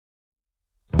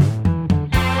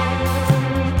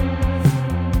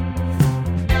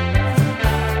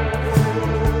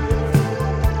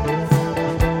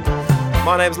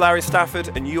My name's Larry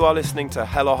Stafford, and you are listening to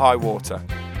Hell or High Water,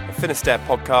 a Finisterre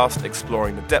podcast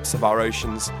exploring the depths of our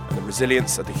oceans and the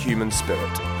resilience of the human spirit.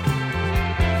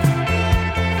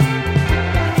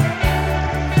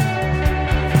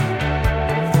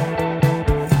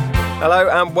 Hello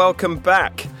and welcome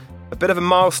back. A bit of a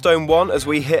milestone one as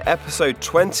we hit episode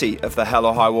 20 of the Hell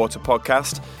or High Water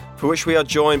podcast, for which we are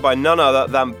joined by none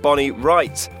other than Bonnie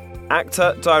Wright,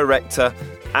 actor, director,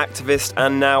 activist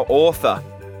and now author.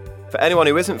 For anyone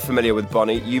who isn't familiar with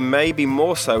Bonnie, you may be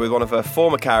more so with one of her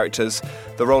former characters,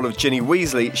 the role of Ginny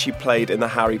Weasley she played in the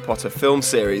Harry Potter film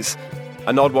series.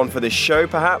 An odd one for this show,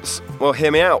 perhaps? Well,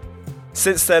 hear me out.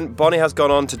 Since then, Bonnie has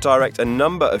gone on to direct a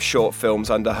number of short films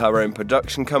under her own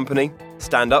production company,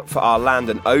 stand up for our land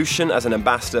and ocean as an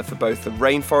ambassador for both the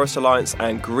Rainforest Alliance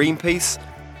and Greenpeace,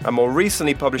 and more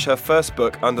recently published her first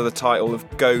book under the title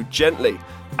of Go Gently,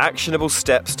 Actionable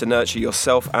Steps to Nurture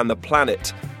Yourself and the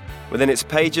Planet. Within its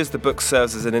pages, the book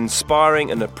serves as an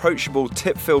inspiring and approachable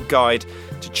tip-filled guide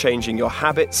to changing your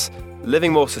habits,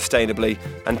 living more sustainably,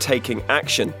 and taking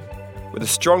action. With a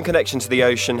strong connection to the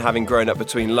ocean, having grown up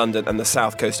between London and the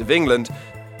south coast of England,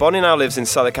 Bonnie now lives in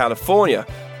Southern California,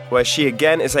 where she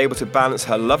again is able to balance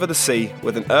her love of the sea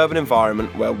with an urban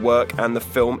environment where work and the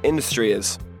film industry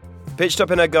is. Pitched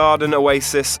up in her garden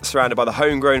oasis, surrounded by the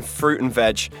homegrown fruit and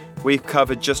veg, we've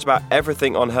covered just about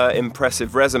everything on her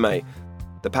impressive resume.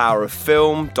 The power of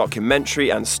film,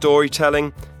 documentary and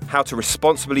storytelling, how to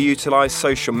responsibly utilise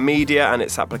social media and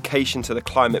its application to the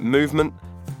climate movement,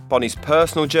 Bonnie's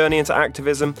personal journey into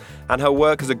activism and her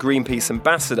work as a Greenpeace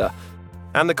ambassador,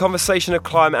 and the conversation of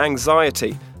climate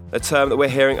anxiety, a term that we're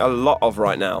hearing a lot of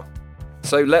right now.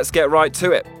 So let's get right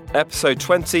to it. Episode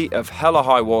 20 of Hell or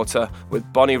High Water with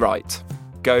Bonnie Wright.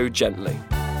 Go Gently.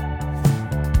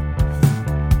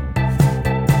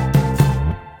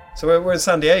 So we're in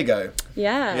San Diego.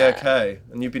 Yeah. Yeah, okay.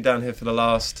 And you've been down here for the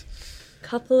last...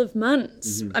 couple of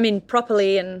months. I mean,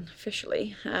 properly and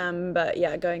officially. But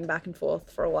yeah, going back and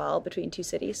forth for a while between two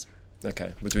cities.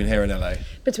 Okay, between here and LA.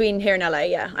 Between here and LA,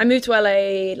 yeah. I moved to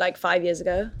LA like 5 years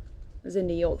ago. I was in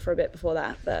New York for a bit before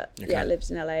that. But yeah, lived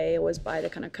in LA, always by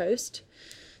the kind of coast.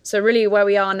 So really where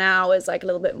we are now is like a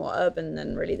little bit more urban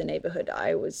than really the neighborhood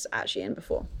I was actually in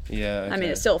before. Yeah, okay. I mean,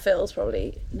 it still feels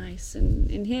probably nice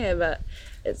in here, but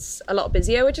it's a lot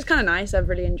busier, which is kind of nice. I've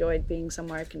really enjoyed being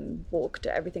somewhere I can walk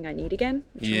to everything I need again,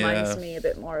 which reminds me a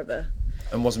bit more of a...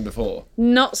 And wasn't before?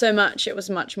 Not so much. It was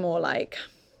much more like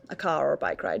a car or a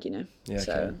bike ride, you know. Yeah, okay.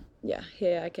 So yeah,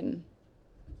 here I can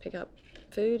pick up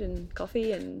food and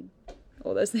coffee and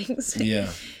all those things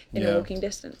in a walking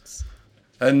distance.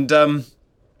 And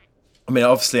I mean,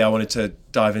 obviously I wanted to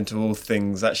dive into all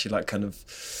things actually like kind of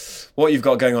what you've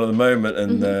got going on at the moment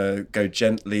and the Go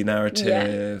Gently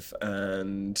narrative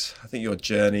and I think your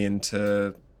journey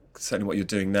into certainly what you're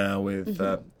doing now with,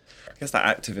 I guess,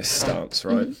 that activist stance,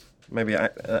 right? Maybe an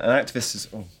activist is...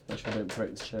 Oh, actually, I don't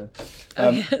break this chair.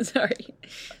 Sorry.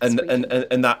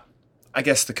 And that, I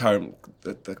guess, the current...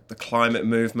 The climate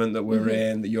movement that we're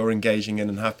in, that you're engaging in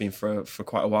and have been for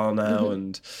quite a while now.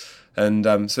 And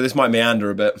so this might meander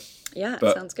a bit. Yeah,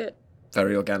 but sounds good.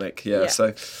 Very organic, yeah.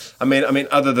 So, I mean,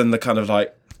 other than the kind of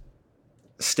like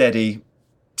steady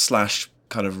 /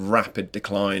 kind of rapid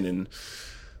decline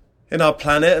in our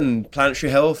planet and planetary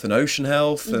health and ocean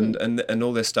health and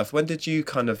all this stuff, when did you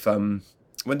kind of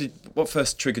what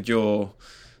first triggered your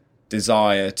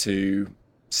desire to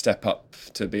step up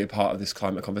to be a part of this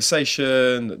climate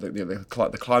conversation,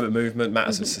 the climate movement,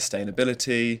 matters of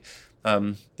sustainability?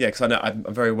 Because I know I'm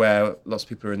very aware lots of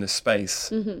people are in this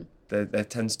space. There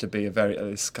tends to be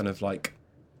this kind of like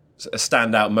a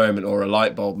standout moment or a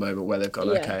light bulb moment where they've gone,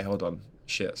 okay, hold on,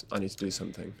 shit, I need to do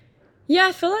something. Yeah,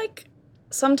 I feel like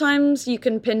sometimes you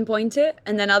can pinpoint it,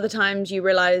 and then other times you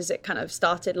realise it kind of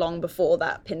started long before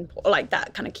that pinpoint, like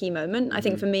that kind of key moment. I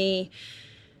think for me,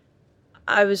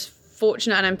 I was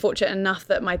fortunate, and I'm fortunate enough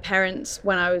that my parents,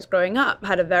 when I was growing up,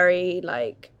 had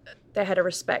they had a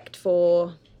respect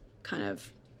for kind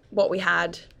of what we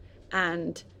had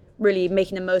and really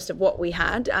making the most of what we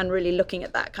had and really looking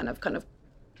at that kind of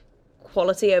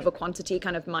quality over quantity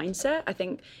kind of mindset. I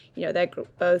think, you know, they're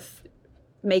both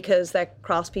makers, they're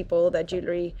craftspeople, they're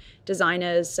jewelry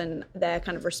designers, and their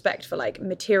kind of respect for like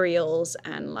materials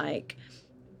and like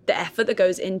the effort that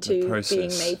goes into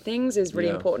being made things is really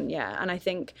important. And I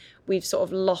think we've sort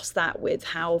of lost that with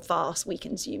how fast we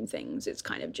consume things. It's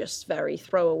kind of just very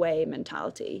throwaway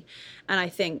mentality, and I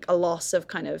think a loss of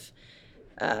kind of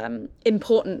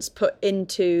importance put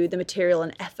into the material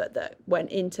and effort that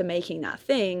went into making that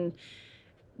thing,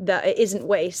 that it isn't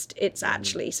waste, it's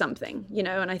actually something, you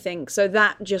know. And I think so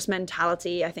that just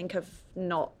mentality, I think, of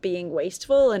not being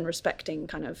wasteful and respecting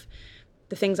kind of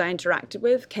the things I interacted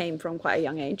with came from quite a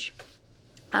young age.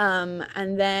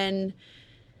 And then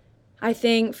I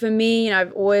think for me,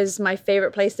 I've always, my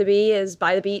favorite place to be is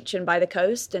by the beach and by the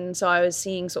coast. And so I was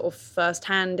seeing sort of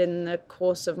firsthand in the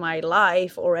course of my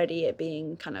life already it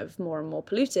being kind of more and more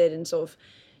polluted, and sort of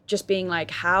just being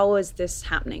like, how is this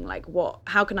happening? Like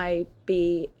how can I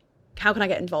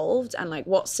get involved? And like,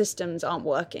 what systems aren't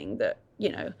working that,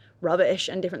 rubbish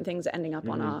and different things are ending up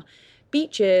on our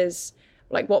beaches?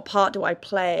 Like, what part do I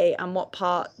play, and what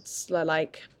parts are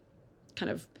like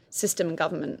kind of system and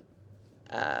government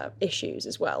issues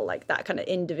as well, like that kind of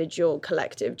individual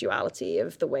collective duality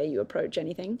of the way you approach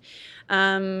anything.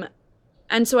 And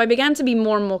so I began to be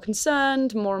more and more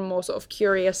concerned, more and more sort of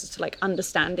curious as to like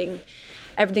understanding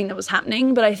everything that was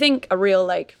happening. But I think a real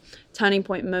like turning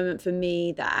point moment for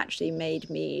me that actually made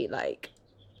me like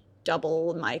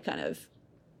double my kind of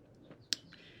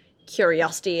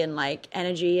curiosity and like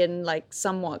energy and like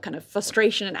somewhat kind of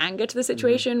frustration and anger to the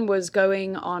situation was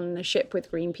going on a ship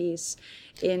with Greenpeace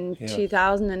in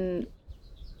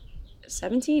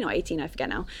 2017 or 18, I forget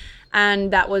now.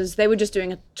 And they were just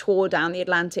doing a tour down the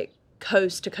Atlantic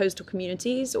coast to coastal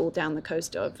communities all down the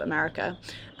coast of America,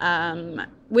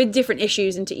 with different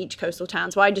issues into each coastal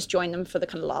town. So I just joined them for the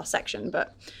kind of last section.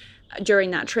 But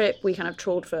during that trip, we kind of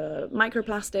trawled for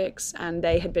microplastics, and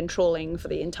they had been trawling for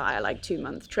the entire like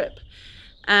 2-month trip.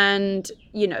 And,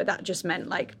 that just meant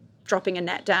like dropping a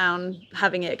net down,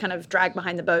 having it kind of drag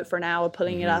behind the boat for an hour,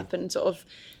 pulling it up, and sort of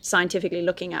scientifically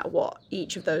looking at what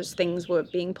each of those things were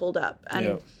being pulled up.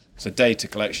 And so data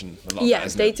collection, a lot. Yeah,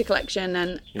 data collection.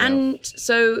 And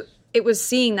so it was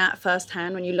seeing that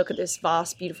firsthand when you look at this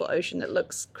vast, beautiful ocean that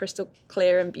looks crystal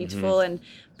clear and beautiful, and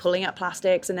pulling up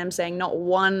plastics, and them saying not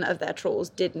one of their trawls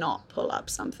did not pull up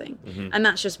something. And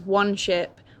that's just one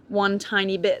ship, one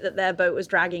tiny bit that their boat was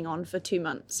dragging on for 2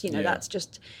 months. That's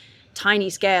just tiny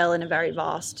scale in a very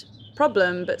vast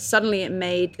problem. But suddenly it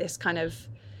made this kind of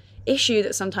issue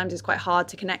that sometimes is quite hard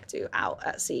to connect to out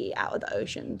at sea, out of the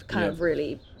ocean, kind of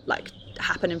really like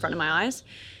happen in front of my eyes.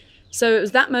 So it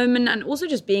was that moment, and also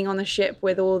just being on the ship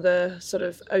with all the sort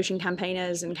of ocean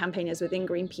campaigners and campaigners within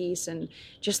Greenpeace, and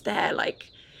just they're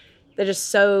just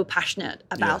so passionate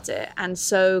about it, and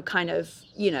so kind of,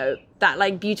 that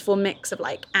like beautiful mix of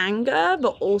like anger,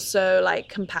 but also like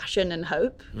compassion and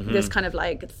hope. This kind of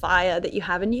like fire that you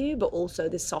have in you, but also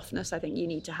this softness I think you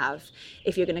need to have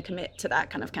if you're going to commit to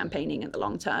that kind of campaigning in the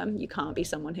long term. You can't be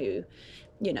someone who,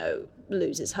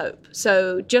 loses hope.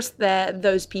 So just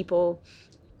those people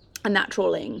and that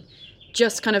trawling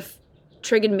just kind of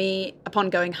triggered me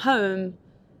upon going home.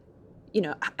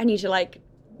 I need to like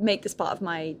make this part of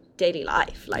my daily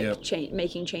life, like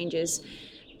making changes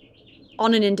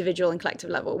on an individual and collective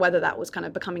level, whether that was kind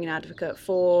of becoming an advocate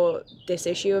for this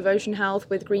issue of ocean health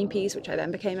with Greenpeace, which I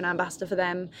then became an ambassador for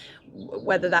them,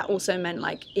 whether that also meant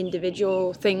like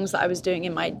individual things that I was doing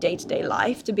in my day-to-day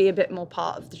life to be a bit more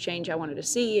part of the change I wanted to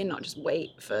see and not just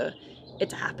wait for it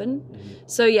to happen.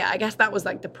 So I guess that was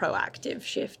like the proactive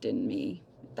shift in me,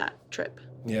 that trip.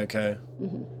 I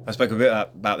spoke a bit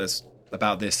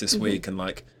about this week, and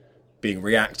like being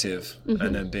reactive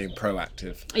and then being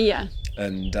proactive.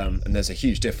 And there's a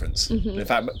huge difference. In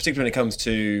fact, particularly when it comes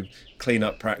to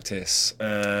cleanup practice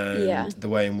and the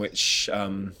way in which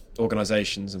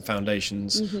organisations and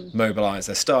foundations mobilise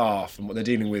their staff and what they're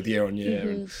dealing with year on year,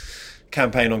 and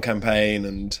campaign on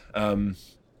campaign,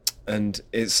 and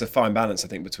it's a fine balance, I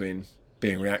think, between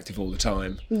being reactive all the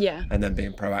time and then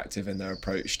being proactive in their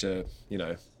approach to,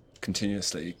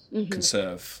 continuously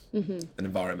conserve an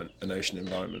environment, an ocean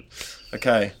environment.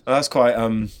 Okay, well, that's quite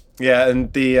and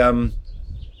the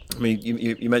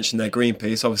you mentioned there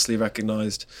Greenpeace, obviously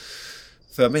recognised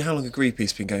for, how long has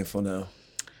Greenpeace been going for now?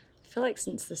 I feel like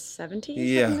since the 70s.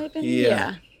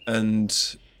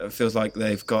 And it feels like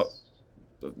they've got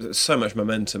so much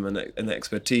momentum and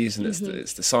expertise, and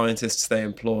it's the scientists they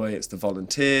employ, it's the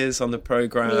volunteers on the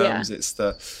programs, it's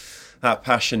that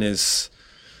passion is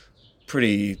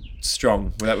pretty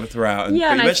strong throughout. And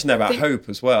but you mentioned there about hope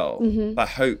as well. That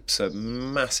hope's a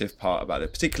massive part about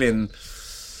it, particularly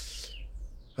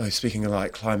in speaking of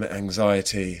like climate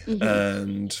anxiety,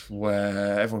 and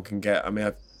where everyone can get,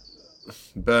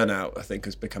 burnout I think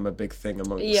has become a big thing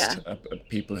amongst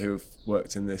people who've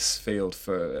worked in this field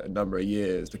for a number of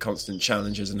years, the constant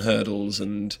challenges and hurdles,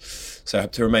 and so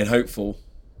to remain hopeful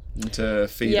and to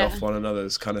feed off one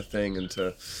another's kind of thing, and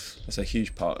that's a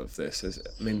huge part of this.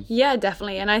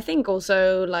 Definitely. And I think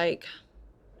also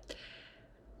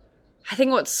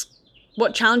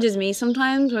what challenges me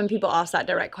sometimes when people ask that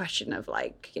direct question of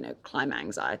like, climate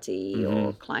anxiety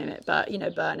or climate,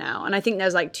 burnout. And I think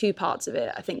there's like two parts of it.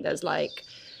 I think there's like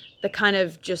the kind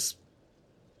of just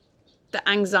the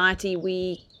anxiety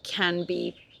we can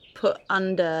be put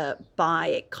under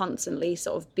by constantly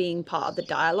sort of being part of the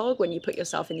dialogue when you put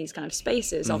yourself in these kind of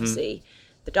spaces. Obviously,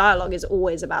 the dialogue is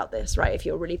always about this, right? If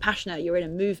you're really passionate, you're in a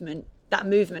movement, that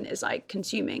movement is like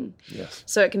consuming. Yes.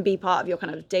 So it can be part of your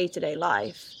kind of day-to-day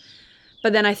life.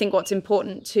 But then I think what's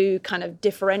important to kind of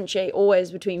differentiate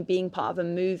always between being part of a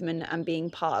movement and being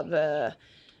part of a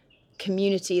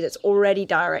community that's already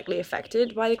directly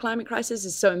affected by the climate crisis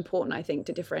is so important, I think,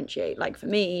 to differentiate. Like for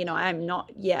me, you know, I'm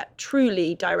not yet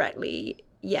truly directly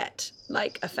yet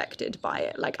like affected by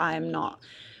it. Like I am not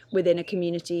within a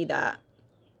community that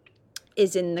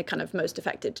is in the kind of most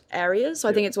affected areas. So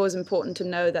I think it's always important to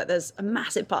know that there's a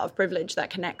massive part of privilege that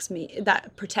connects me,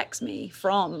 that protects me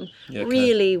from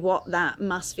really what that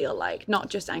must feel like, not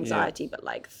just anxiety, but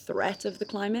like threat of the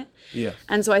climate. Yeah.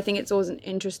 And so I think it's always an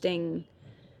interesting,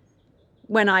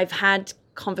 when I've had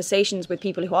conversations with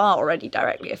people who are already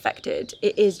directly affected,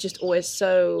 it is just always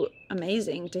so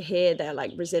amazing to hear their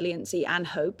like resiliency and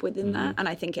hope within that. And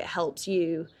I think it helps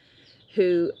you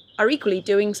who are equally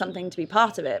doing something to be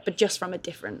part of it, but just from a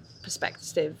different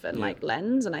perspective and like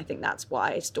lens. And I think that's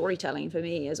why storytelling for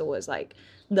me is always like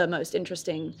the most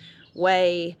interesting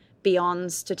way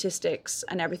beyond statistics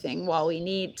and everything. While we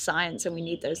need science and we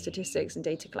need those statistics and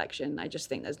data collection, I just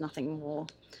think there's nothing more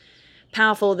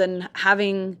powerful than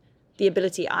having the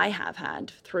ability I have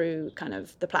had through kind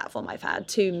of the platform I've had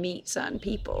to meet certain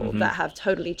people that have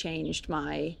totally changed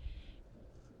my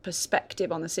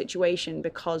perspective on the situation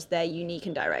because their unique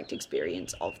and direct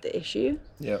experience of the issue.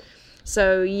 Yeah.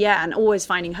 So yeah, and always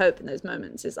finding hope in those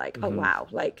moments is like, oh wow,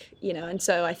 like, you know. And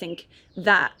so I think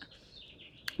that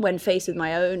when faced with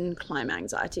my own climate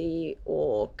anxiety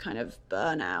or kind of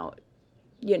burnout,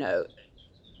 you know,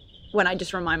 when I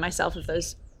just remind myself of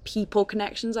those people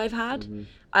connections I've had,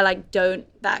 I like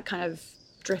that kind of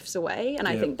drifts away. And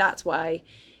I think that's why,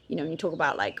 you know, when you talk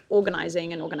about like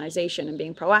organizing and organization and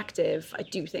being proactive, I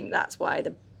do think that's why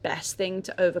the best thing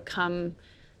to overcome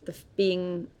the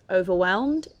being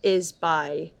overwhelmed is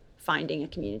by finding a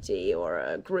community or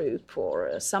a group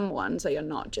or someone, so you're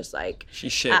not just like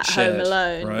home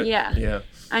alone. Right? Yeah.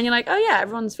 And you're like, oh yeah,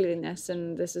 everyone's feeling this,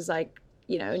 and this is like,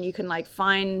 you know, and you can like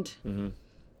find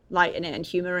light in it and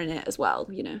humor in it as well,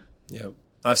 you know. Yeah.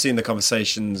 I've seen the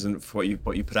conversations and what you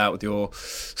put out with your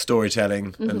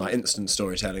storytelling and like instant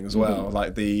storytelling as well,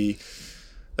 like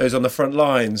those on the front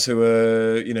lines who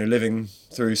are, you know, living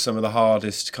through some of the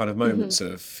hardest kind of moments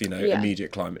of, you know,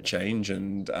 immediate climate change,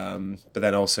 and but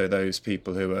then also those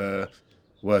people who are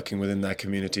working within their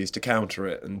communities to counter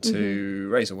it and to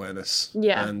raise awareness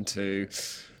and to.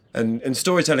 And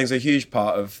storytelling is a huge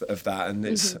part of that, and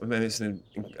it's. I mean,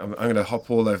 I'm going to hop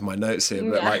all over my notes here,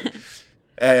 but like.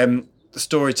 The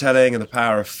storytelling and the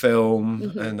power of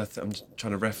film, and I'm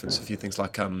trying to reference a few things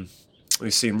like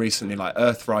we've seen recently, like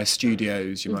Earthrise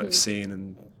Studios, you might have seen,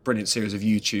 and brilliant series of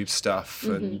YouTube stuff,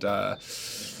 and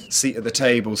Seat at the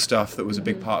Table stuff that was a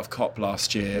big part of COP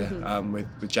last year,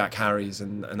 with Jack Harries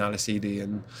and Alice Eady,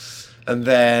 and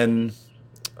then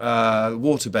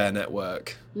Water Bear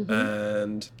Network,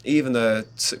 and even the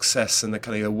success and the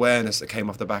kind of awareness that came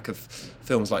off the back of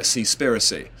films like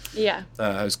Seaspiracy.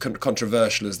 As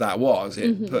controversial as that was,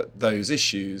 it put those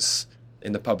issues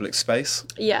in the public space,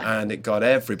 and it got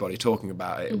everybody talking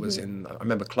about it. It was in, I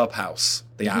remember Clubhouse,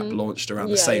 the app launched around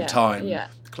the same time.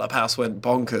 Clubhouse went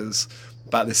bonkers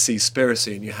about this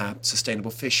Seaspiracy, and you had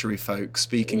sustainable fishery folk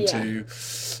speaking to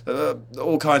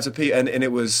all kinds of people, and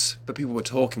it was, but people were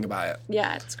talking about it.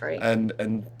 Yeah, it's great.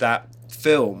 And that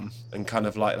film and kind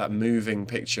of like that moving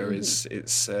picture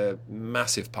it's a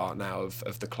massive part now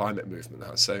of the climate movement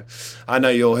now. So I know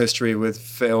your history with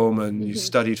film, and you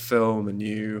studied film, and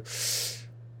you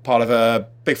part of a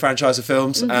big franchise of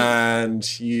films,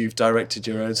 and you've directed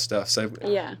your own stuff. So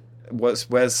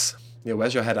where's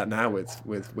your head at now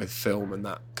with film and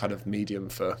that kind of medium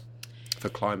for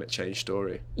climate change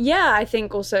story? Yeah, I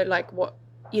think also like what,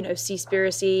 you know,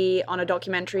 Seaspiracy on a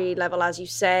documentary level, as you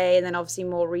say, and then obviously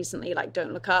more recently like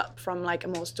Don't Look Up from like a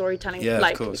more storytelling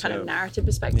of narrative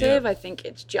perspective. I think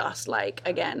it's just like,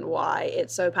 again, why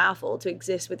it's so powerful to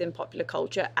exist within popular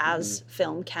culture as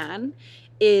film can,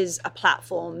 is a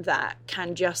platform that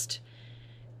can just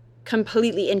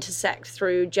completely intersect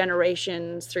through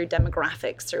generations, through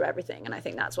demographics, through everything. And I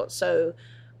think that's what's so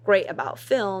great about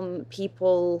film.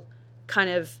 People kind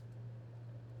of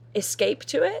escape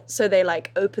to it, so they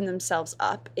like open themselves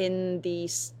up in the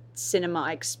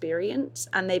cinema experience,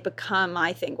 and they become,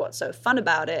 I think what's so fun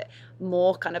about it,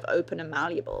 more kind of open and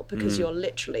malleable, because you're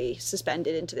literally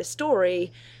suspended into this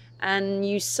story, and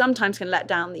you sometimes can let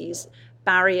down these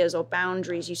barriers or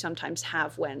boundaries you sometimes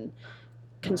have when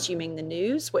consuming the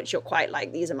news, which you're quite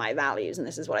like, these are my values and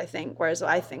this is what I think. Whereas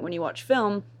I think when you watch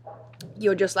film,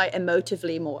 you're just like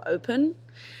emotively more open.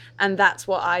 And that's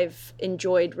what I've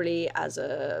enjoyed really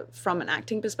from an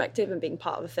acting perspective and being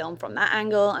part of a film from that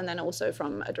angle, and then also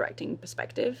from a directing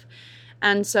perspective.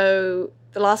 And so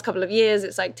the last couple of years,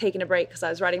 it's like taking a break because I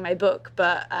was writing my book.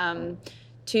 But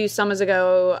 2 summers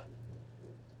ago,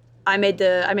 I made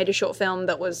a short film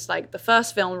that was like the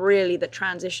first film really that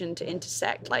transitioned to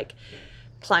intersect like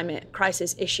climate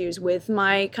crisis issues with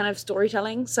my kind of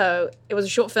storytelling. So it was a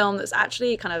short film that's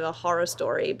actually kind of a horror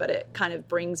story, but it kind of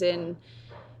brings in,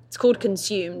 it's called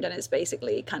Consumed, and it's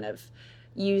basically kind of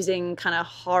using kind of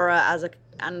horror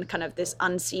and kind of this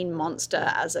unseen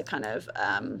monster as a kind of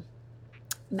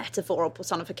metaphor or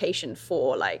personification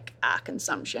for like our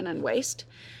consumption and waste.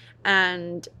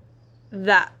 And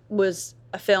that was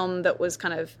a film that was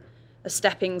kind of a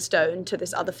stepping stone to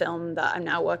this other film that I'm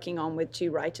now working on with 2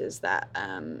 writers that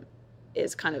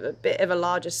is kind of a bit of a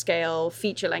larger scale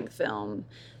feature-length film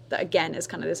that again is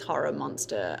kind of this horror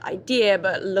monster idea,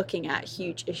 but looking at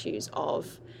huge issues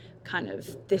of kind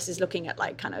of, this is looking at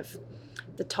like kind of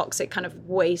the toxic kind of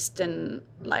waste and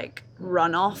like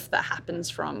runoff that happens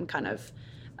from kind of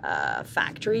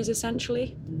factories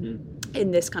essentially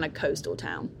in this kind of coastal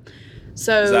town.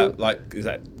 So is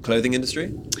that clothing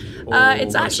industry?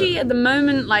 It's actually at the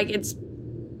moment like it's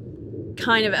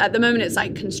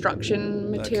like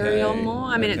construction material more.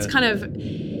 I mean, it's kind of,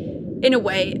 in a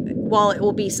way, while it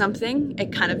will be something,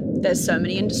 it kind of, there's so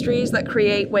many industries that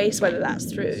create waste, whether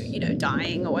that's through,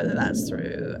 dyeing or whether that's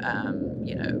through,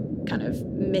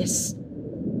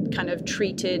 kind of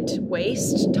treated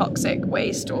waste, toxic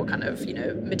waste, or kind of,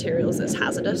 materials that's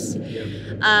hazardous.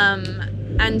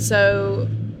 And so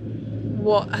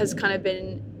what has kind of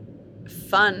been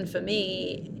fun for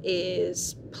me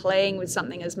is playing with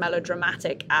something as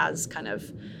melodramatic as kind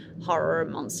of horror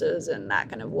monsters and that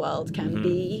kind of world can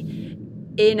be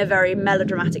in a very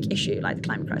melodramatic issue like the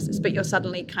climate crisis, but you're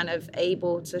suddenly kind of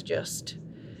able to just,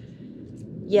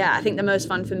 I think the most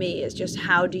fun for me is just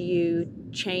how do you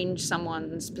change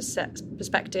someone's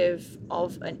perspective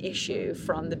of an issue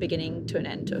from the beginning to an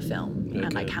end to a film,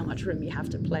 and like how much room you have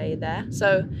to play there.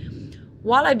 So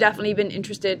while I've definitely been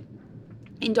interested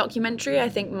in documentary, I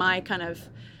think my kind of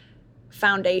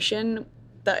foundation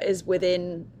that is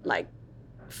within like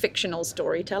fictional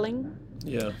storytelling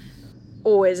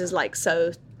always is like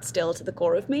so still to the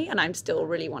core of me, and I'm still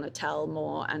really want to tell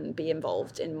more and be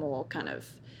involved in more kind of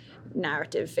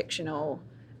narrative fictional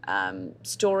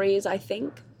stories, I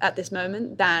think, at this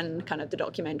moment, than kind of the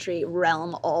documentary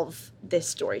realm of this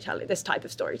storytelling, this type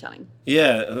of storytelling.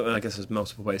 Yeah, I guess there's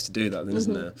multiple ways to do that then,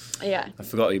 isn't there? Yeah. I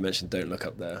forgot you mentioned Don't Look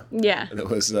Up There. Yeah. And it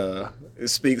was, it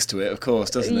speaks to it, of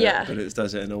course, doesn't it? Yeah. But it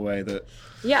does it in a way that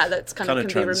that's kind of can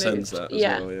transcends be removed. that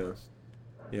as well,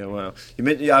 Yeah, wow.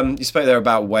 You spoke there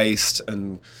about waste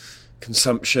and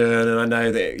consumption, and I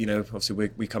know that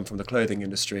obviously we come from the clothing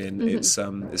industry, and it's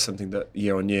something that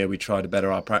year on year we try to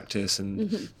better our practice,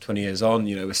 and 20 years on,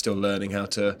 we're still learning how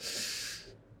to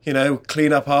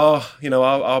clean up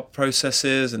our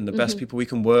processes and the best people we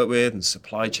can work with, and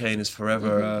supply chain is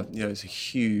forever it's a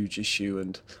huge issue,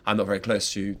 and I'm not very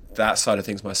close to that side of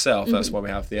things myself. That's why we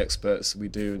have the experts we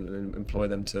do and employ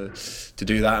them to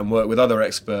do that and work with other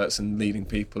experts and leading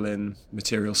people in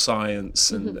material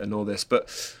science and all this. But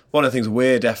one of the things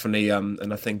we're definitely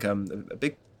and I think a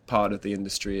big part of the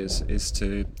industry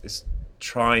is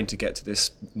trying to get to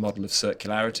this model of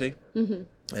circularity,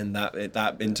 and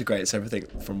that integrates everything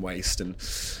from waste and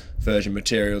virgin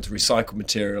material to recycled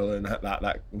material, and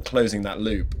that and closing that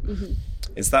loop.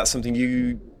 Is that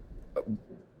something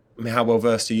how well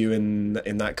versed are you in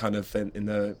that kind of in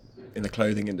the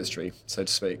clothing industry, so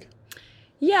to speak?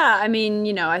 Yeah, I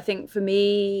mean, I think for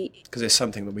me, because it's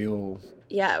something that we all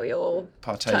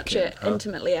partake touch it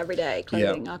intimately every day, our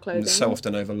clothing. And it's so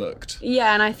often overlooked.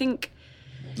 Yeah, and I think,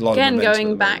 again,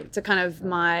 going back to kind of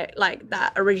my, like,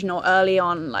 that original early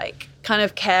on, like, kind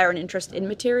of care and interest in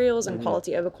materials and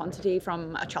quality over quantity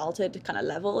from a childhood kind of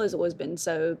level has always been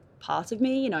so part of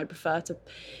me. I prefer to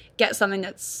get something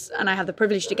and I have the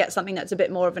privilege to get something that's a bit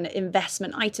more of an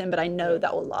investment item, but I know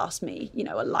that will last me,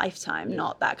 a lifetime,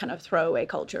 not that kind of throwaway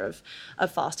culture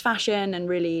of fast fashion, and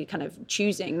really kind of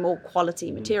choosing more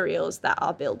quality materials that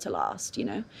are built to last,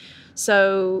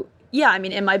 So, yeah, I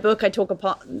mean, in my book, I talk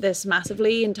about this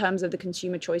massively in terms of the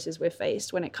consumer choices we're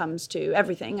faced when it comes to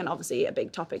everything. And obviously a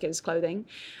big topic is clothing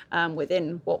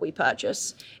within what we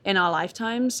purchase in our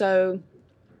lifetime. So,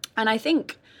 and I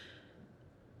think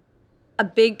a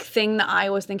big thing that I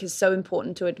always think is so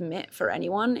important to admit for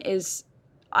anyone is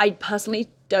I personally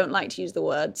don't like to use the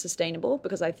word sustainable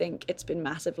because I think it's been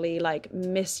massively like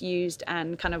misused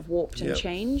and kind of warped and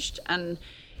changed, and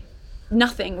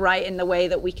nothing right in the way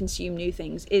that we consume new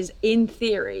things is in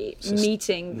theory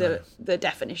meeting the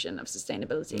definition of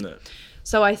sustainability. No.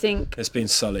 So I think it's been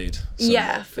sullied.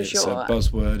 Yeah, for it's sure. It's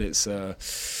a buzzword. It's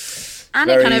and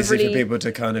very it kind of easy really, for people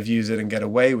to kind of use it and get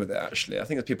away with it, actually. I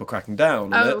think it's people cracking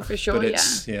down on it. Oh, for sure,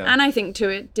 but yeah. And I think, too,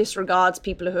 it disregards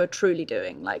people who are truly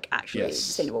doing, like, actually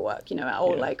sustainable work, you know,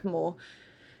 or, like, more.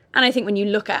 And I think when you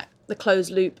look at the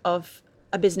closed loop of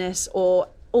a business or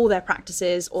all their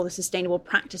practices or the sustainable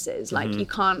practices, like, you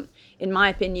can't, in my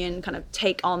opinion, kind of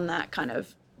take on that kind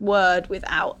of word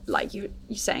without, like, you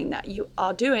saying that you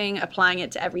are applying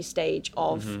it to every stage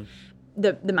of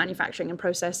the manufacturing and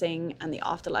processing and the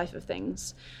afterlife of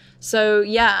things. So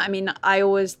yeah, I mean, I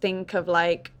always think of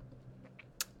like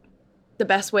the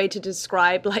best way to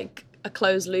describe like a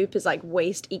closed loop is like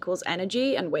waste equals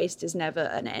energy, and waste is never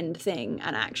an end thing.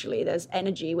 And actually there's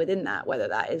energy within that, whether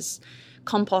that is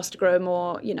compost to grow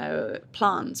more, you know,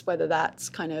 plants, whether that's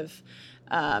kind of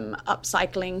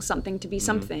upcycling something to be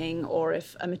something, or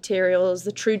if a material is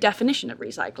the true definition of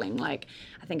recycling. Like,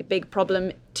 I think a big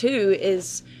problem too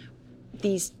is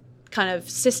these kind of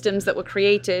systems that were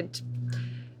created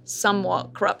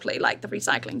somewhat corruptly, like the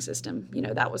recycling system, you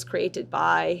know, that was created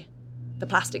by the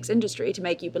plastics industry to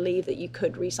make you believe that you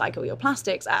could recycle your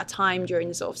plastics at a time during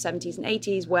the sort of 70s and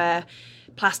 80s where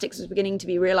plastics was beginning to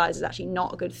be realized as actually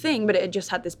not a good thing, but it had just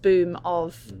had this boom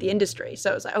of the industry.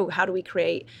 So it was like, oh, how do we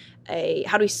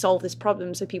solve this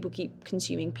problem so people keep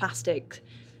consuming plastic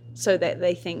so that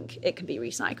they think it can be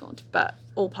recycled? But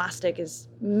all plastic is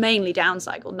mainly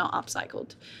downcycled, not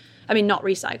upcycled. I mean, not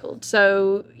recycled.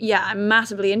 So yeah, I'm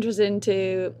massively interested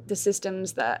into the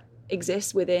systems that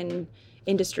exist within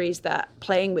industries that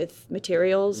playing with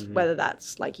materials, whether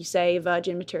that's, like you say,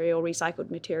 virgin material,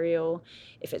 recycled material,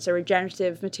 if it's a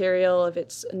regenerative material, if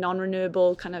it's a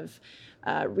non-renewable kind of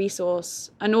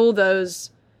resource, and all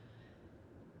those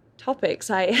topics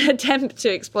I attempt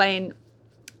to explain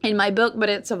in my book, but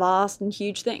it's a vast and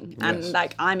huge thing. And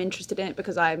like, I'm interested in it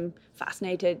because I'm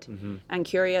fascinated and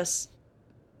curious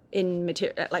in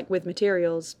with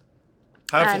materials.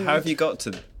 How have you got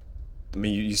to, I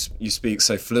mean, you speak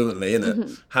so fluently,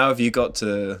 innit? How have you got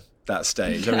to that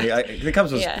stage? I mean, it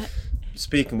comes with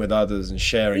speaking with others and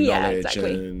sharing knowledge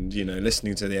and, you know,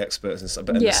 listening to the experts and stuff,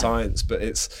 and the science, but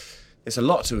it's a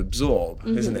lot to absorb,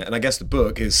 isn't it? And I guess the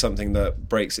book is something that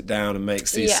breaks it down and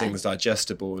makes these things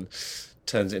digestible and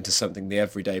turns it into something the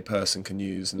everyday person can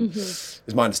use, and is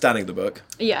my understanding of the book.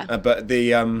 But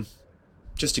the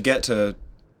just to get to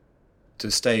a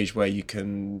stage where you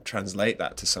can translate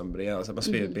that to somebody else, it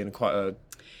must be been quite a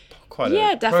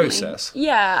process.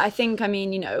 Yeah, I think, I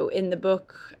mean, you know, in the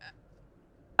book,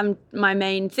 my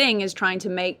main thing is trying to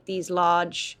make these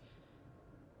large,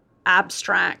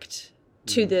 abstract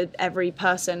to every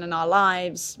person in our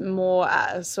lives more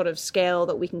at a sort of scale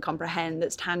that we can comprehend,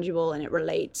 that's tangible and it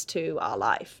relates to our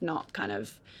life, not kind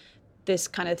of this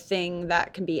kind of thing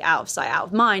that can be out of sight, out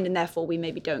of mind, and therefore we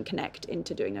maybe don't connect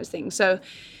into doing those things.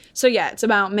 So yeah, it's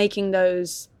about making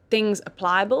those things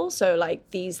applicable. So like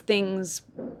these things,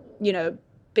 you know,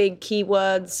 big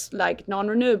keywords like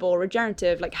non-renewable,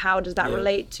 regenerative, like how does that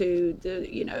relate to the,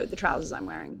 you know, the trousers I'm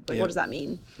wearing? Like what does that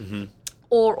mean?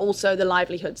 Or also the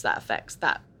livelihoods that affects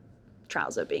that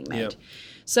trouser being made.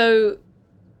 So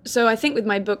I think with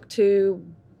my book too,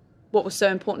 what was so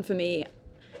important for me,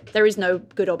 there is no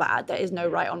good or bad. There is no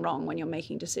right or wrong when you're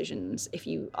making decisions. If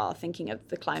you are thinking of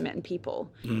the climate and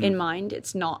people in mind,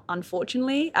 it's not,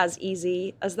 unfortunately, as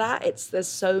easy as that. There's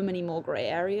so many more gray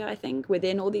area, I think,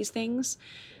 within all these things.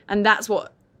 And that's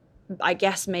what I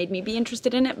guess made me be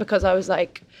interested in it, because I was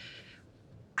like,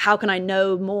 how can I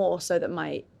know more so that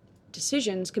my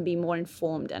decisions can be more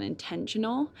informed and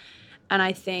intentional? And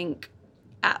I think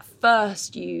at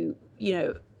first you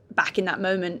know, back in that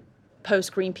moment,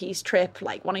 post Greenpeace trip,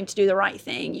 like wanting to do the right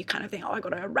thing, you kind of think, oh, I got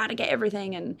to eradicate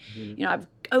everything, and you know, I've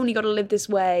only got to live this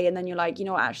way. And then you're like, you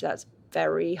know what, actually that's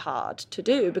very hard to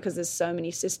do, because there's so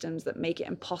many systems that make it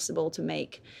impossible to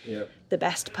make the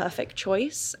best perfect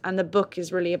choice. And the book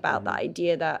is really about the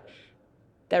idea that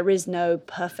there is no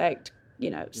perfect, you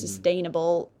know,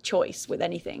 sustainable choice with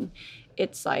anything.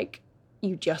 It's like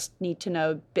you just need to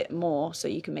know a bit more so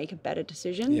you can make a better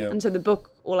decision. And so the book,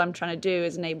 all I'm trying to do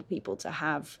is enable people to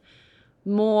have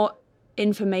more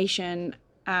information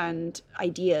and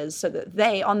ideas so that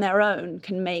they on their own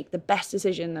can make the best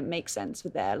decision that makes sense for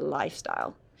their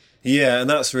lifestyle. And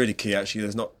that's really key, actually.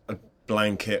 There's not a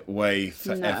blanket way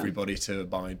for everybody to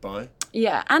abide by.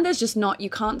 And there's just not,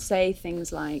 you can't say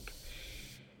things like,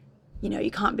 you know,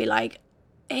 you can't be like,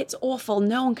 it's awful.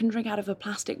 No one can drink out of a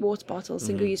plastic water bottle,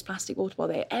 single-use plastic water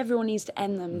bottle. Everyone needs to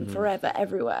end them forever,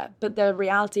 everywhere. But the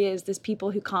reality is there's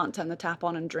people who can't turn the tap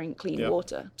on and drink clean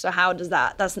water. So how does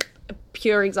that? That's a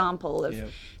pure example of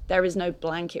there is no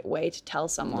blanket way to tell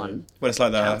someone. Well, it's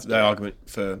like the argument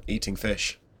for eating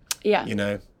fish. Yeah. You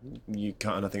know, you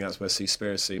can't, and I think that's where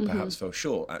Seaspiracy perhaps fell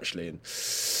short, actually.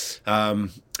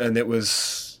 And it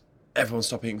was... everyone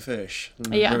stop eating fish.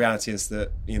 And the reality is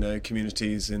that, you know,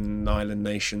 communities in island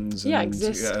nations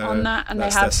exist on that, and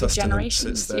they have for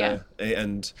generations. There.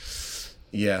 And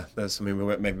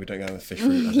maybe we don't go down the fish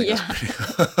route. I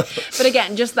think but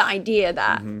again, just the idea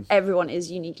that everyone is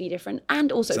uniquely different,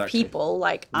 and also people,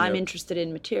 like I'm interested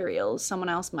in materials, someone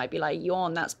else might be like,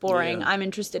 yawn, that's boring. I'm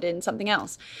interested in something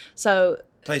else. So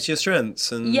play to your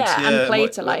strengths and and play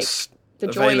to like the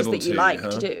joys that you like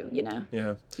to do, you know.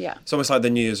 Yeah. It's almost like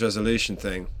the New Year's resolution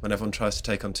thing, when everyone tries to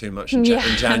take on too much in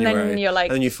January, and then you're like,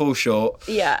 and then you fall short.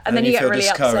 And then you get feel really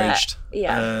discouraged. Upset.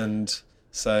 And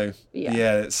so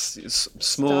it's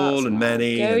small and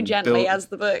many. Go gently, as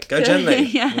the book. Go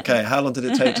gently. Okay. How long did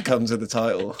it take to come to the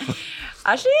title?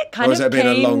 Actually, it kind of has it been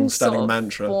a long-standing sort of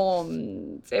mantra?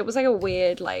 Formed. It was like a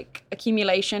weird like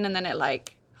accumulation, and then it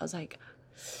like I was like,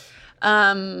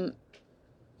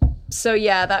 So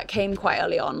that came quite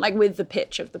early on, like with the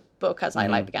pitch of the book, as I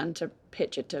like began to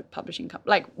pitch it to publishing,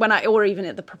 like or even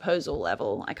at the proposal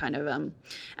level, I kind of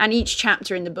and each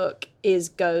chapter in the book is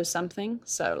go something.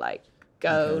 So like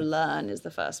go learn is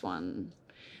the first one.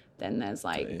 Then there's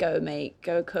like go make,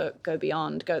 go cook, go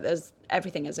beyond, go. There's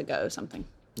everything is a go something.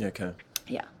 Okay.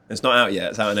 Yeah. It's not out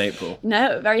yet. It's out in April.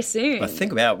 No, very soon. I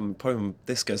think about probably when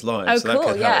this goes live. Oh, so cool.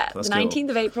 That could help. That's the 19th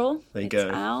of April. There you go.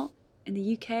 It's out in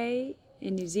the UK.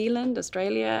 In New Zealand,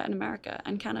 Australia, and America,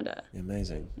 and Canada.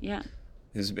 Amazing. Yeah.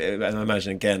 And I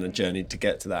imagine, again, a journey to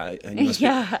get to that. And you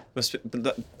must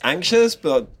be anxious,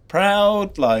 but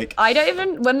proud, like... I don't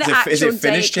even... When the actual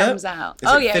day comes out. Is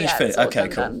it finished? It's all okay,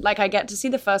 cool. done. Like, I get to see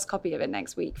the first copy of it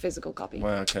next week, physical copy.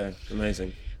 Wow, okay.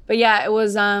 Amazing. But yeah, it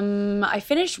was... I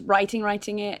finished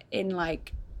writing it in,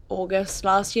 like, August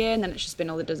last year, and then it's just been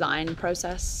all the design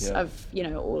process of, you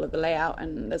know, all of the layout,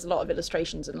 and there's a lot of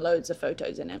illustrations and loads of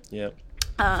photos in it. Yeah.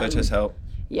 Photos help.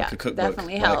 Yeah, like a cookbook.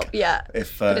 definitely help.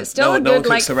 If but it's still no one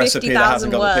good, cooks like a recipe that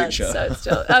hasn't 50,000 got the words. picture. So it's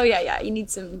still, you need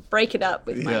some break it up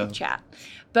with my chat.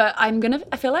 But I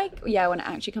feel like, when it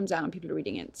actually comes out and people are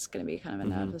reading it, it's going to be kind of a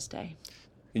nervous day.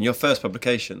 In your first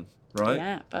publication, right?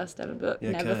 Yeah, first ever book.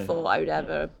 Yeah, Never thought I would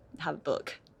ever have a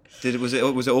book. Was it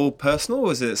all personal, or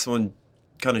was it someone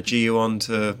kind of G you on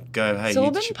to go, hey... It's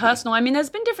all been personal. I mean, there's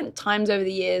been different times over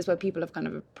the years where people have kind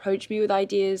of approached me with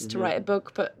ideas to write a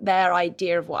book, but their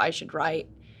idea of what I should write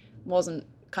wasn't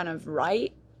kind of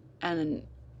right. And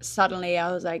suddenly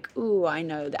I was like, ooh, I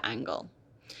know the angle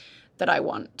that I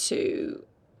want to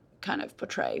kind of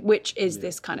portray, which is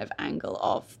this kind of angle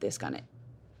of this kind of,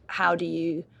 how do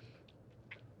you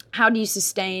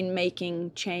sustain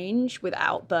making change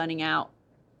without burning out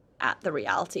at the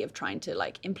reality of trying to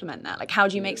like implement that? Like, how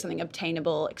do you make something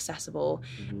obtainable, accessible,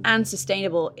 and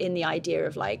sustainable in the idea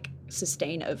of like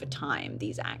sustain over time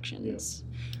these actions?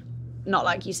 Not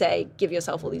like you say, give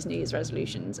yourself all these New Year's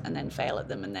resolutions and then fail at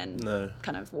them and then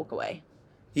kind of walk away.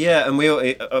 Yeah, and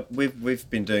we've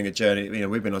been doing a journey. You know,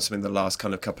 we've been on something the last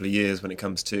kind of couple of years when it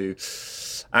comes to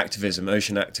activism,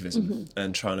 ocean activism,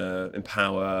 and trying to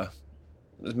empower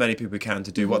as many people we can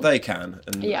to do what they can.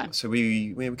 And so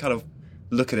we kind of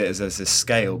look at it as there's this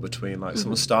scale between like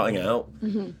someone starting out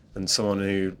and someone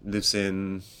who lives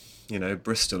in, you know,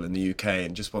 Bristol in the UK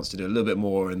and just wants to do a little bit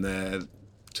more in their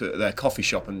coffee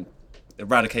shop and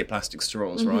eradicate plastic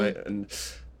straws, right? And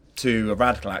to a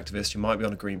radical activist, you might be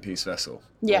on a Greenpeace vessel,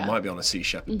 or might be on a Sea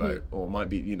Shepherd boat, or might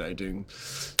be, you know, doing.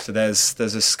 So there's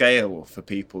a scale for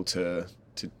people to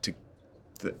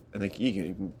I think you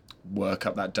can work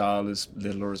up that dial as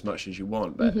little or as much as you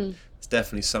want, but it's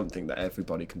definitely something that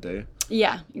everybody can do.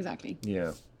 Yeah, exactly.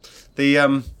 Yeah. I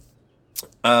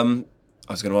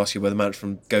was going to ask you where the mantra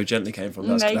from "Go Gently" came from.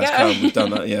 That's cool. We've done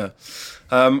that. Yeah.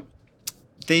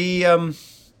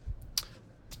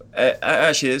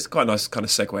 Actually, it's quite a nice kind of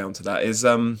segue onto that. Is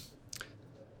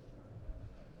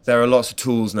there are lots of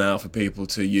tools now for people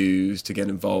to use to get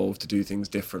involved, to do things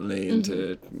differently, and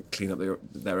to clean up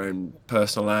their own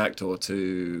personal act, or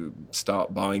to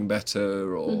start buying better.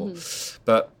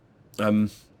 But in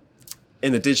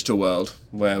the digital world,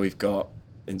 where we've got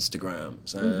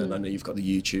Instagrams, and I know you've got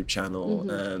the YouTube channel,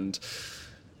 and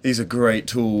these are great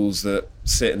tools that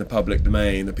sit in the public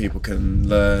domain that people can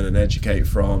learn and educate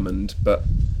from. But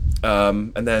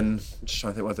And then I'm just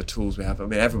trying to think what other tools we have. I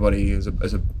mean, everybody as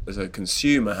a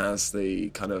consumer has the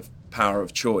kind of power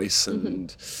of choice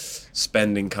and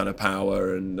spending kind of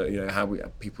power, and how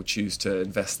people choose to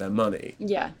invest their money.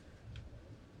 Yeah.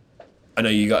 I know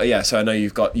I know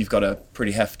you've got a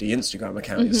pretty hefty Instagram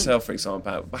account yourself, for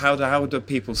example. How do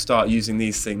people start using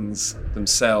these things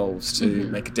themselves to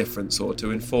make a difference, or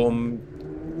to inform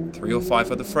 3 or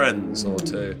 5 other friends, or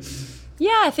to?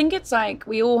 Yeah, I think it's like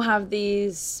we all have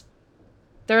these.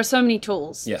 There are so many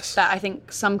tools that I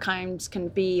think sometimes can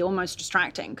be almost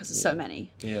distracting because there's so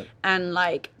many. Yeah. And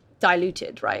like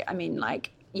diluted, right? I mean,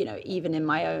 like, even in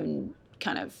my own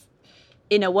kind of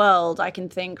inner world, I can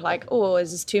think like, oh,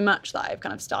 is this too much that I've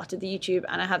kind of started the YouTube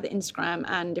and I have the Instagram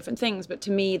and different things? But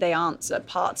to me, they answer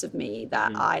parts of me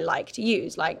that I like to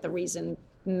use. Like the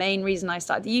main reason I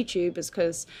started the YouTube is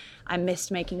because I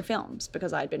missed making films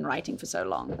because I'd been writing for so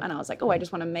long. And I was like, oh, I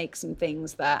just want to make some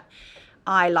things that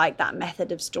I like that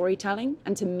method of storytelling.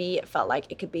 And to me, it felt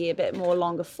like it could be a bit more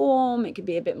longer form. It could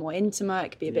be a bit more intimate. It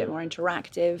could be a bit more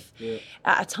interactive. Yeah.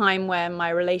 At a time where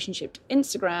my relationship to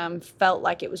Instagram felt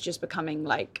like it was just becoming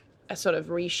like a sort of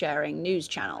resharing news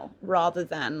channel rather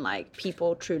than like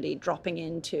people truly dropping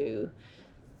into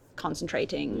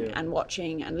concentrating and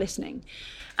watching and listening.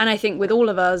 And I think with all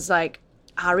of us, like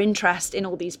our interest in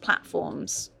all these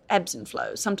platforms ebbs and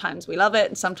flows. Sometimes we love it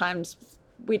and sometimes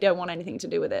we don't want anything to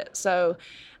do with it. So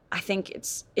I think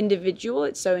it's individual.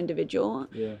 It's so individual.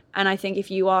 Yeah. And I think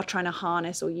if you are trying to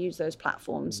harness or use those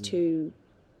platforms to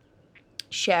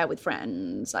share with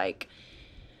friends, like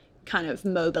kind of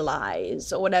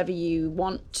mobilize or whatever you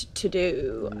want to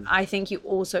do, I think you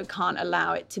also can't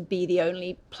allow it to be the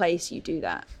only place you do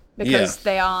that because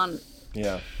they aren't.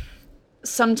 Yeah.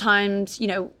 Sometimes,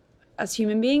 as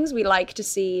human beings, we like to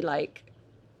see like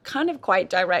kind of quite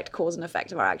direct cause and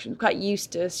effect of our actions. Quite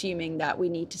used to assuming that we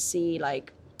need to see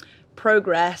like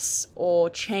progress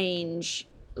or change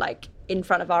like in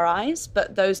front of our eyes,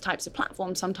 but those types of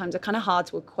platforms sometimes are kind of hard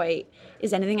to equate.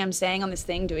 Is anything I'm saying on this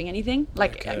thing doing anything?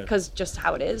 Like, because just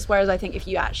how it is. Whereas I think if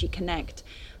you actually connect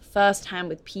firsthand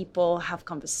with people, have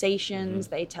conversations,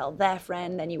 they tell their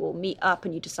friend, then you all meet up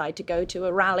and you decide to go to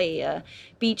a rally, a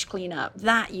beach cleanup,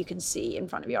 that you can see in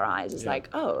front of your eyes is like,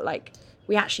 oh, like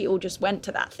we actually all just went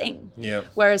to that thing. Yeah.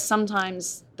 Whereas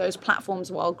sometimes those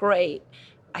platforms, while great,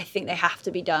 I think they have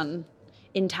to be done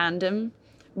in tandem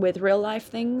with real life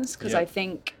things. Because I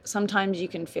think sometimes you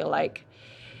can feel like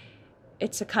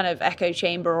it's a kind of echo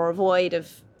chamber or a void of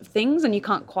things and you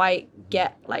can't quite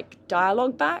get like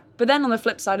dialogue back. But then on the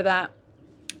flip side of that,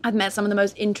 I've met some of the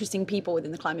most interesting people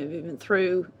within the climate movement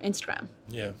through Instagram.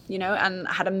 Yeah. And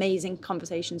had amazing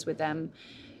conversations with them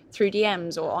through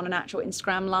DMs or on an actual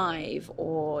Instagram live,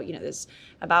 or there's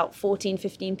about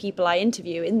 15 people I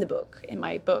interview in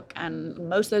my book, and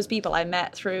most of those people I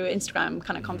met through Instagram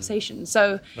kind of conversations.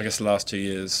 So I guess the last 2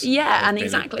 years and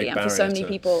exactly, and for so many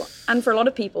people, and for a lot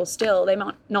of people still, they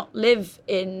might not live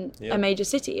in a major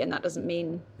city, and that doesn't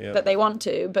mean that they want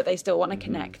to, but they still want to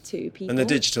connect to people. And the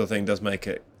digital thing does make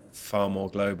it far more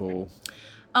global.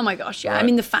 Oh my gosh, yeah. Right. I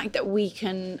mean, the fact that we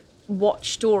can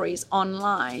watch stories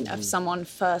online of someone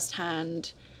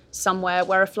firsthand somewhere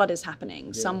where a flood is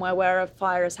happening, somewhere where a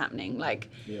fire is happening, like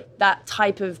that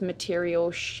type of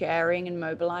material sharing and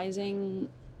mobilizing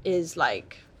is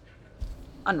like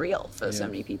unreal for so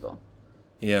many people.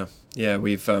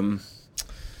 We've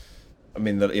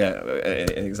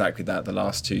exactly that. The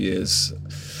last 2 years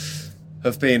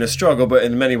have been a struggle, but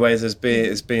in many ways it's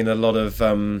been a lot of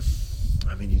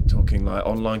you're talking like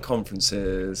online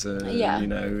conferences, and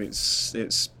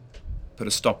it's put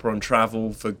a stopper on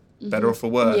travel for better or for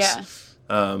worse.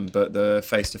 Yeah. But the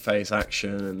face-to-face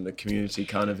action and the community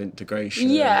kind of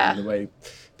integration, and the way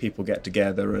people get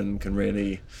together and can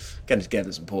really get together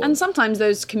is important. And sometimes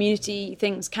those community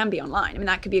things can be online. I mean,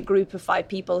 that could be a group of 5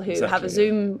 people who have a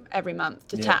Zoom every month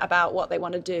to chat about what they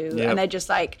want to do, and they're just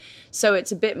like, so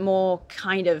it's a bit more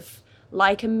kind of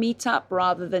like a meetup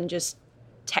rather than just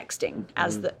texting,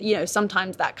 as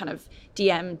sometimes that kind of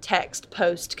DM text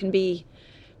post can be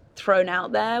thrown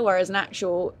out there, whereas an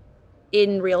actual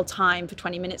in real time for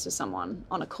 20 minutes with someone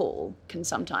on a call can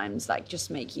sometimes like just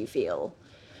make you feel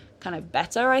kind of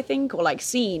better, I think, or like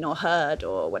seen or heard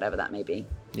or whatever that may be.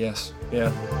 Yes.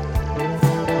 Yeah.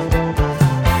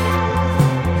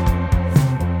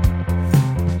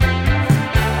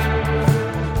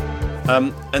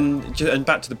 And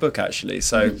back to the book, actually.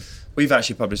 So we've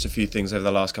actually published a few things over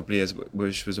the last couple of years,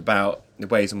 which was about the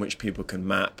ways in which people can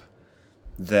map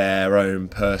their own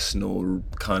personal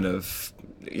kind of,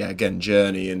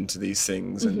 journey into these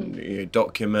things, and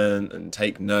document and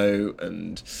take note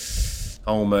and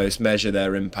almost measure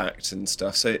their impact and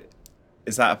stuff. So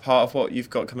is that a part of what you've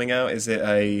got coming out? Is it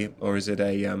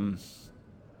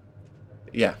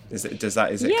yeah,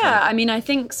 I mean, I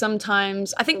think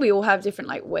sometimes, I think we all have different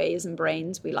like ways and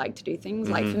brains we like to do things.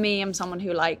 Like for me, I'm someone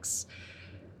who likes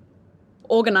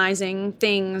organizing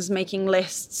things, making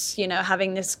lists, you know,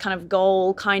 having this kind of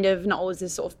goal, kind of not always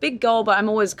this sort of big goal, but I'm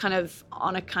always kind of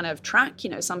on a kind of track. You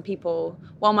know, some people,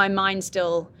 while my mind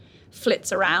still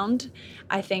flits around,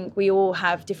 I think we all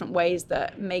have different ways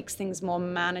that makes things more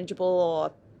manageable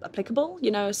or applicable,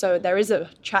 you know. So there is a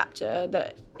chapter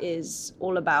that is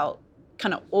all about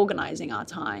kind of organizing our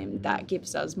time that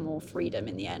gives us more freedom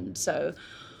in the end. So,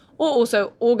 or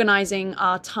also organizing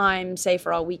our time, say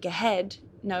for our week ahead,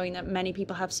 knowing that many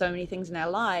people have so many things in their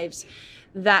lives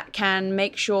that can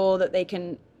make sure that they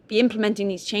can be implementing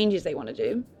these changes they want to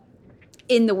do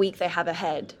in the week they have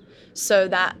ahead, so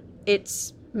that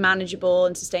it's manageable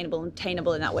and sustainable and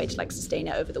attainable in that way to like sustain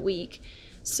it over the week,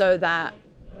 so that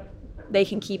they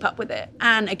can keep up with it.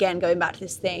 And again, going back to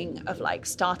this thing of like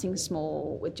starting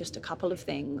small with just a couple of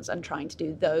things and trying to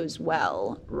do those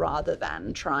well, rather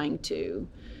than trying to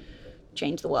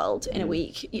change the world in a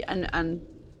week and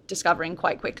discovering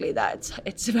quite quickly that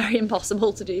it's very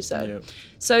impossible to do so. Yeah.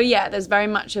 So yeah, there's very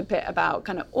much a bit about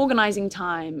kind of organizing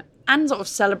time and sort of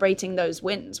celebrating those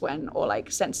wins or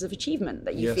like senses of achievement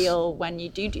that you feel when you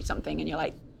do something and you're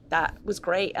like, that was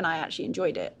great and I actually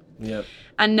enjoyed it. Yeah.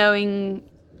 And knowing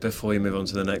before you move on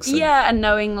to the next thing. Yeah, and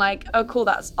knowing like, oh cool,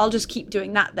 I'll just keep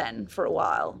doing that then for a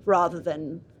while, rather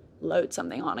than load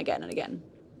something on again and again.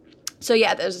 So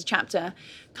yeah, there's a chapter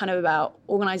kind of about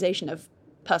organization of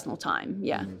personal time,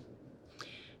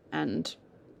 and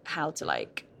how to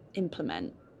like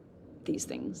implement these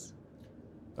things.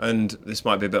 And this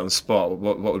might be a bit on the spot,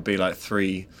 but what would be like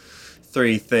three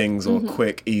things or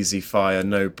quick, easy fire,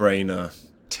 no-brainer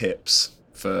tips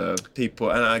for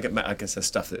people? And I guess there's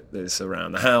stuff that is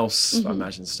around the house. I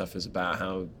imagine stuff is about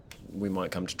how we might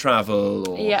come to travel,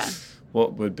 or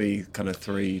what would be kind of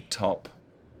 3 top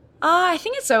I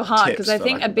think it's so hard because I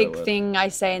think a big thing I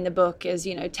say in the book is,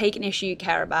 you know, take an issue you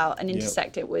care about and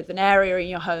intersect it with an area in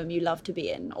your home you love to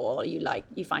be in or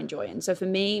you find joy in. So for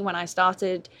me, when I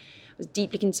started, I was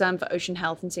deeply concerned for ocean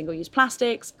health and single-use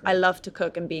plastics. I love to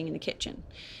cook and being in the kitchen.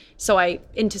 So I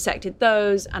intersected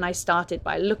those and I started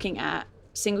by looking at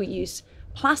single-use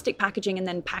plastic packaging and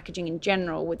then packaging in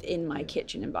general within my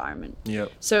kitchen environment.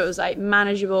 So it was like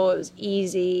manageable, it was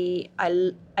easy.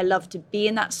 I loved to be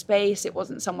in that space. It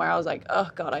wasn't somewhere I was like, oh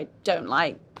God, I don't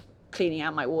like cleaning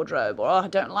out my wardrobe, or I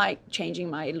don't like changing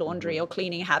my laundry or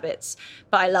cleaning habits,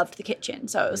 but I loved the kitchen.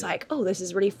 So it was like, oh, this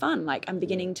is really fun. Like I'm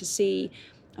beginning to see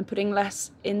I'm putting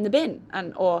less in the bin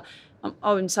and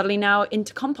suddenly now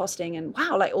into composting and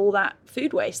wow, like all that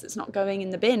food waste that's not going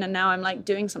in the bin and now I'm like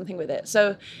doing something with it.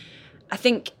 So I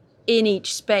think in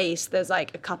each space, there's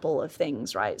like a couple of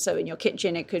things, right? So in your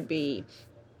kitchen, it could be,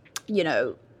 you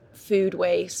know, food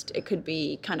waste. It could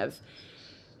be kind of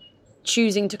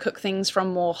choosing to cook things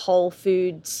from more whole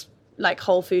foods, like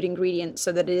whole food ingredients,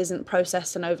 so that it isn't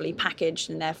processed and overly packaged,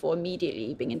 and therefore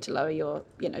immediately begin to lower your,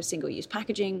 you know, single-use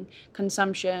packaging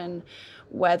consumption.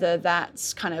 Whether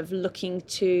that's kind of looking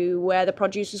to where the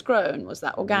produce was grown, was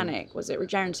that organic, was it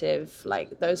regenerative,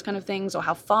 like those kind of things, or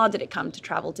how far did it come to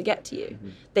travel to get to you?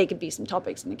 They could be some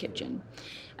topics in the kitchen.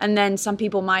 And then some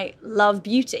people might love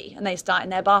beauty and they start in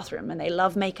their bathroom and they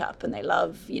love makeup and they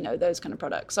love, you know, those kind of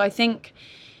products. So I think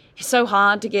it's so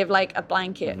hard to give like a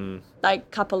blanket, like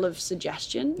couple of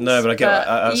suggestions. No, but I get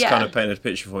that's kind of painted a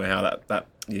picture for me how that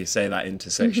you say that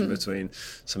intersection between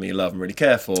something you love and really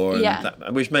care for, and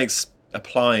that, which makes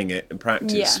applying it in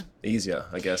practice easier,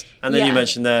 I guess. And then you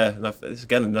mentioned there, and this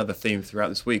again another theme throughout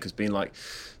this week has been like,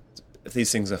 if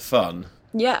these things are fun,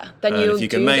 then if you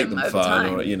can make them fun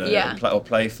time. or, you know, or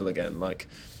playful again, like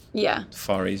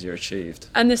far easier achieved.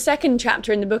 And the second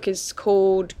chapter in the book is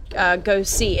called Go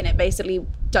See, and it basically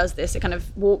does this. It kind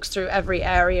of walks through every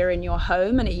area in your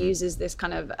home, and it uses this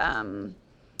kind of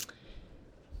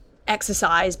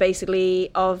exercise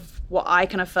basically of what I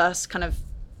kind of first kind of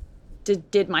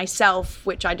did myself,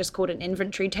 which I just called an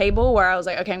inventory table, where I was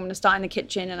like, okay, I'm going to start in the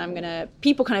kitchen and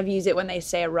people kind of use it when they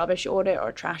say a rubbish audit or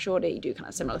a trash audit. You do kind of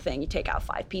a similar thing. You take out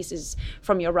 5 pieces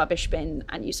from your rubbish bin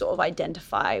and you sort of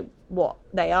identify what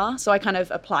they are. So I kind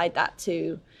of applied that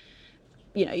to,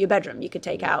 you know, your bedroom. You could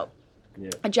take out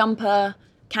a jumper,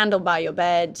 candle by your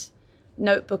bed,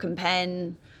 notebook and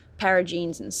pen, pair of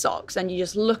jeans and socks, and you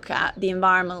just look at the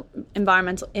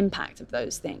environmental impact of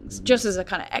those things, just as a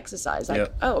kind of exercise,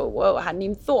 like, oh, whoa, I hadn't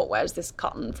even thought, where's this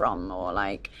cotton from? Or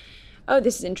like, oh,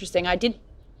 this is interesting, I did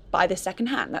buy this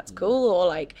secondhand, that's cool. Or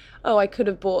like, oh, I could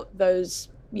have bought those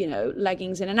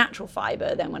leggings in a natural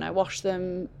fiber, then when I wash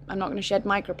them, I'm not going to shed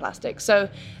microplastics. So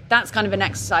that's kind of an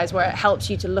exercise where it helps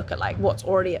you to look at like what's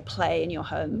already at play in your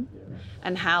home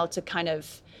and how to kind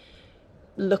of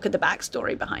look at the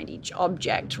backstory behind each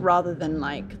object rather than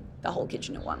like the whole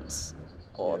kitchen at once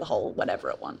or the whole whatever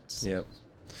at once. Yeah.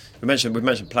 We've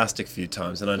mentioned plastic a few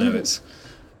times, and I know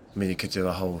you could do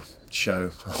a whole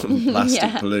show on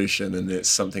plastic pollution, and it's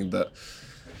something that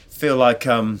feel like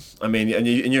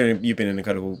you've been an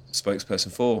incredible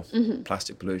spokesperson for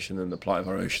plastic pollution and the plight of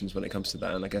our oceans when it comes to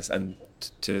that, and I guess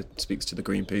speaks to the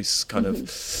Greenpeace kind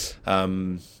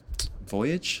of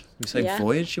voyage. We say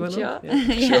voyage you went on?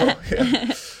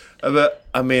 Yeah. But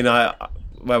I mean,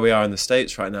 where we are in the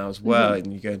States right now as well,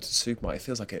 and you go into the supermarket, it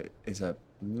feels like it is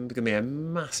going to be a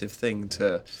massive thing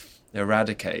to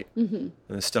eradicate, and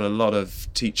there's still a lot of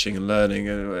teaching and learning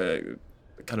and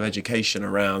kind of education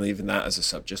around even that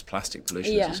as a just plastic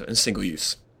pollution and single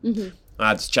use. I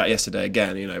had this chat yesterday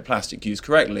again, plastic used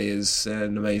correctly is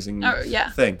an amazing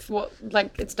thing. What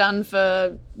it's done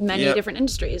for many different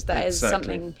industries. That is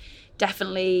something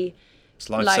definitely it's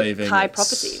life-saving, high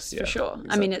properties for sure. Exactly.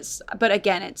 I mean, but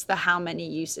again, it's the how many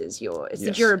uses it's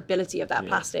the durability of that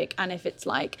plastic, and if it's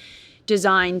like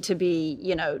designed to be,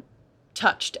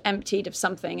 touched, emptied of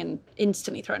something and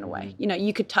instantly thrown away.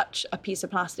 You could touch a piece of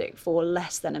plastic for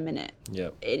less than a minute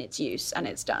in its use and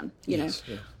it's done,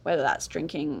 whether that's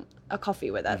drinking a coffee,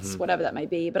 whether that's whatever that may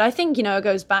be. But I think, it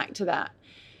goes back to that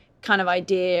kind of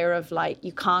idea of like,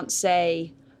 you can't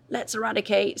say, let's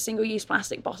eradicate single-use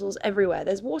plastic bottles everywhere.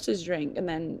 There's water to drink. And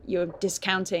then you're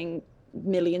discounting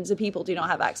millions of people do not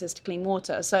have access to clean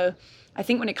water. So I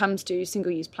think when it comes to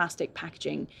single-use plastic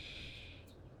packaging,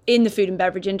 in the food and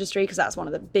beverage industry, because that's one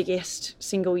of the biggest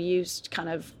single-use kind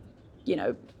of,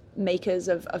 makers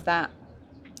of that,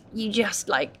 you just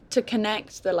like to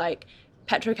connect the like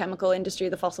petrochemical industry,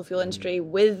 the fossil fuel industry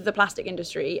with the plastic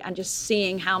industry, and just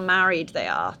seeing how married they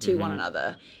are to one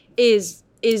another is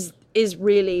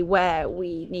really where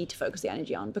we need to focus the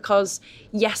energy on. Because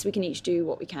yes, we can each do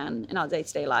what we can in our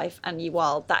day-to-day life, and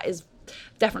while that is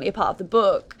definitely a part of the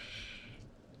book,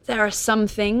 there are some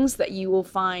things that you will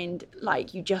find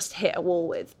like you just hit a wall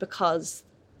with because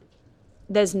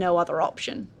there's no other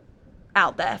option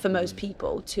out there for most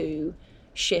people to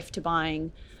shift to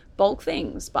buying bulk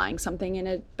things, buying something in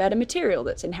a better material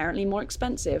that's inherently more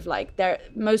expensive. Like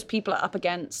most people are up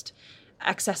against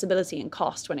accessibility and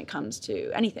cost when it comes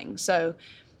to anything. So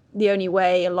the only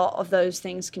way a lot of those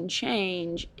things can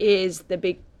change is the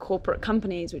big corporate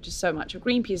companies, which is so much of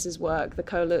Greenpeace's work, the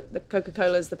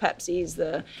Coca-Colas, the Pepsis,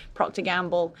 the Procter &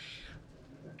 Gamble,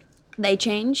 they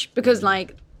change because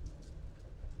like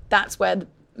that's where the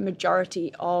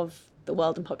majority of the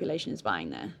world and population is buying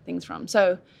their things from.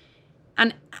 So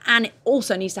and it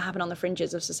also needs to happen on the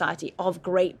fringes of society, of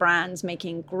great brands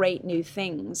making great new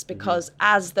things, because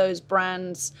as those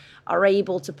brands are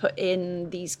able to put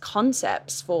in these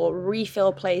concepts for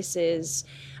refill places,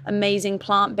 amazing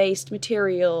plant-based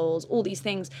materials, all these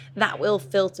things, that will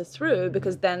filter through,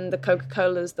 because then the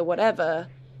Coca-Colas, the whatever,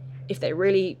 if they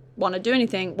really want to do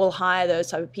anything, will hire those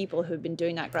type of people who've been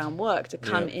doing that groundwork to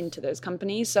come into those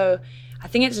companies. So I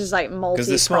think it's just like multi-pronged approach. Because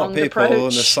the smart people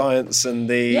and the science and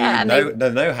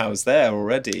the know-how's there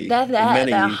already. They're there.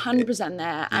 They're 100%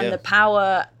 there. And the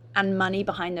power and money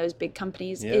behind those big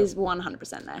companies is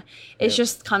 100% there. It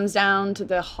just comes down to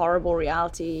the horrible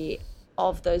reality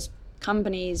of those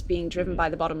companies being driven by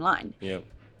the bottom line. Yeah.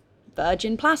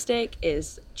 Virgin plastic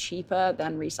is cheaper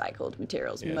than recycled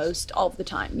materials most of the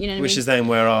time. You know what I mean? Which is then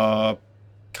where our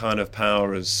kind of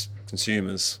power as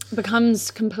consumers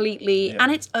becomes completely,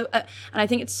 and it's and I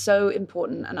think it's so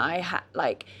important. And I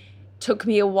took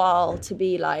me a while to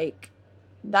be like,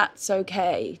 that's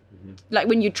okay. Like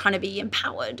when you're trying to be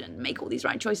empowered and make all these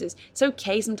right choices, it's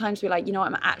okay sometimes to be like, you know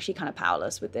what, I'm actually kind of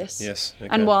powerless with this. Yes. Okay.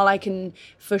 And while I can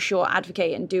for sure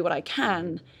advocate and do what I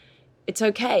can, it's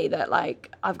okay that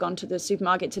like I've gone to the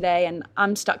supermarket today and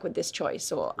I'm stuck with this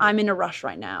choice, or I'm in a rush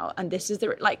right now and this is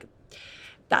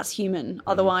that's human.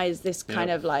 Otherwise this kind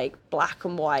of like black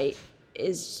and white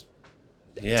is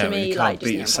to me you can't like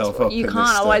beat just yourself impossible. up. You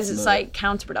can't, otherwise it's like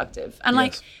counterproductive. And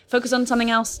like focus on something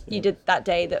else you did that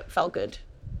day that felt good.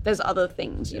 There's other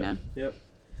things, you know. Yep.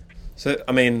 So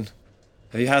I mean,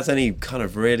 have you had any kind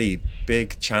of really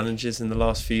big challenges in the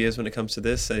last few years when it comes to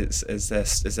this? Is there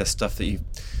stuff that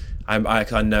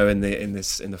I know in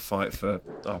the fight for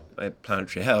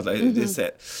planetary health, is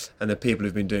it? And the people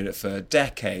who've been doing it for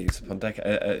decades upon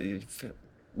decades, you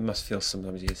must feel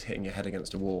sometimes you're just hitting your head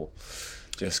against a wall,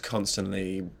 just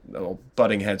constantly, or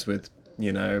butting heads with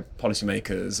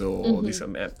policymakers or these.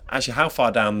 Actually, how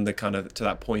far down the kind of to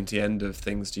that pointy end of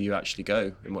things do you actually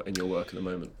go in your work at the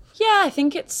moment? Yeah, I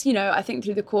think it's, I think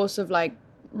through the course of like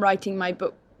writing my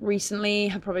book recently,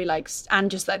 have probably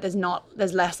and just like there's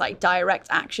less like direct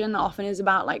action that often is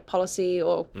about like policy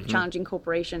or challenging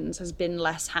corporations, has been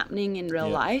less happening in real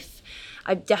life.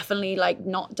 I've definitely like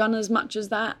not done as much as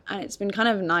that, and it's been kind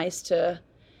of nice to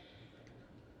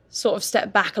sort of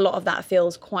step back. A lot of that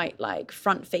feels quite like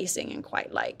front facing and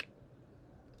quite like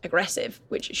aggressive,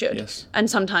 which it should. Yes. And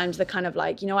sometimes the kind of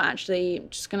like, actually I'm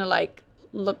just gonna like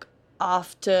look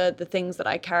after the things that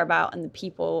I care about and the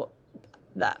people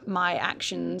that my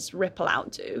actions ripple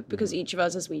out to, because each of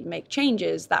us, as we make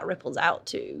changes, that ripples out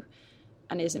to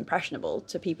and is impressionable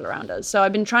to people around us. So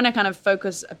I've been trying to kind of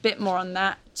focus a bit more on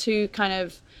that to kind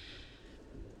of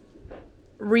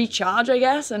recharge, I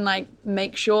guess, and like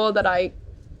make sure that I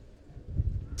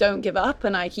don't give up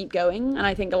and I keep going. And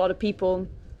I think a lot of people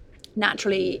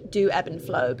naturally do ebb and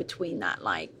flow between that,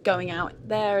 like going out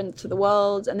there into the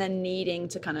world and then needing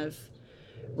to kind of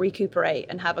recuperate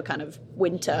and have a kind of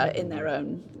winter in their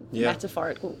own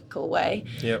metaphorical way.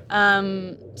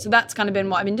 So that's kind of been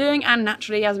what I've been doing, and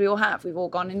naturally, as we all have, we've all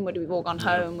gone inward, we've all gone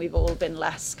home, we've all been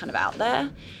less kind of out there.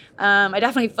 I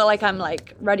definitely feel like I'm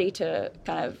like ready to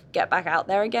kind of get back out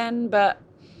there again, but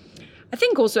I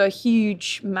think also a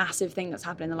huge, massive thing that's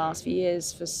happened in the last few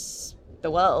years for the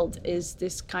world is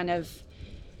this kind of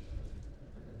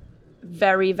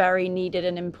very, very needed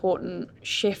and important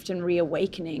shift and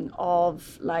reawakening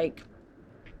of like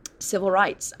civil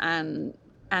rights and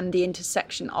the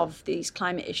intersection of these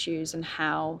climate issues and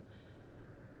how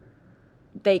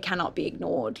they cannot be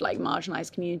ignored. Like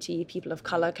marginalized community, people of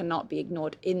color cannot be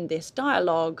ignored in this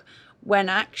dialogue, when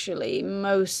actually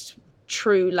most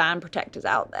true land protectors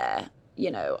out there,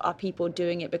 are people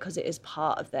doing it because it is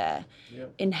part of their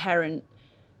inherent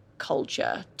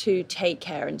culture to take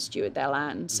care and steward their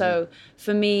land. So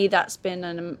for me, that's been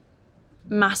a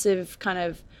massive kind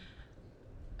of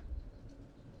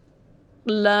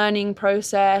learning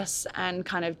process and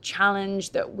kind of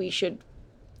challenge that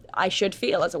I should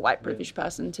feel as a white privileged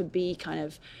person, to be kind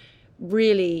of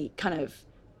really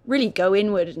go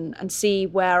inward and see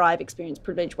where I've experienced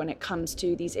privilege when it comes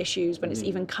to these issues, when it's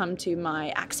even come to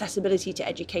my accessibility to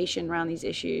education around these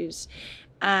issues.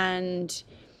 And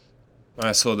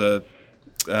I saw the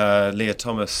Leah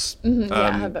Thomas,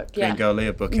 her book, Green Girl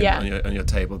Leah book on your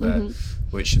table there,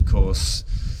 which of course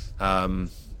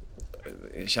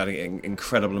she had an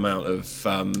incredible amount of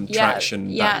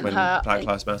traction back when Black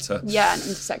Lives Matter. Yeah, and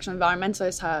Intersectional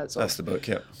Environmentalist, her that's the book,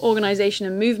 organisation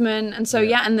and movement. And so,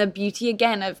 and the beauty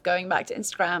again of going back to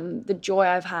Instagram, the joy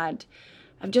I've had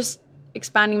of just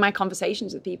expanding my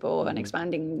conversations with people and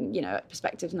expanding,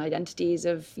 perspectives and identities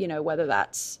of, whether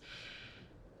that's,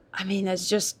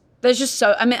 there's just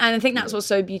so, and I think that's what's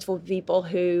so beautiful for people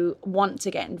who want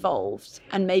to get involved.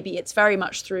 And maybe it's very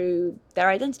much through their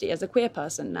identity as a queer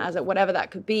person, as a whatever that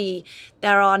could be.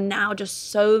 There are now just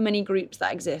so many groups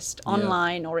that exist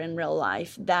online or in real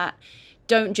life that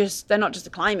they're not just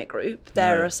a climate group,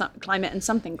 they're a climate and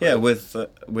something group. Yeah,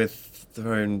 with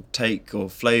their own take or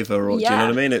flavour, or do you know what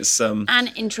I mean? It's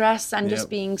and interests and just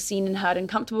being seen and heard and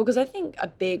comfortable. Because I think a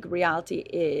big reality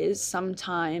is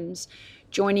sometimes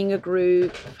joining a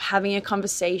group, having a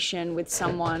conversation with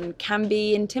someone can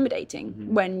be intimidating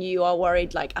when you are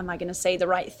worried, like, am I going to say the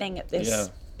right thing at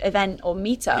this event or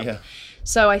meetup? Yeah.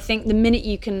 So I think the minute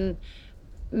you can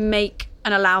make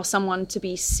and allow someone to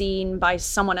be seen by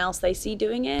someone else they see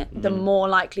doing it, the more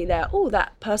likely that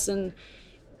person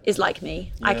is like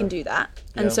me. I can do that.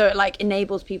 And so it like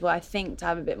enables people, I think, to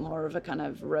have a bit more of a kind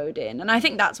of road in. And I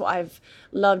think that's what I've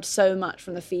loved so much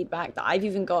from the feedback that I've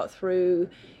even got through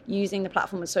using the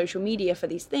platform of social media for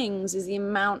these things, is the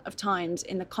amount of times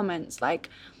in the comments, like,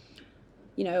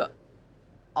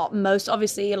 most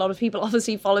obviously, a lot of people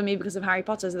obviously follow me because of Harry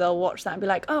Potter, so they'll watch that and be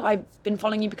like, oh, I've been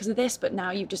following you because of this, but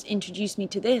now you've just introduced me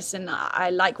to this and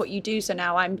I like what you do, so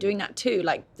now I'm doing that too.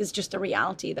 Like, there's just a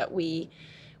reality that we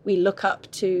look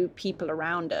up to people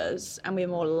around us, and we're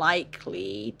more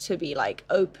likely to be like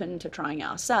open to trying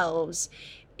ourselves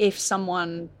if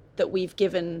someone that we've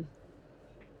given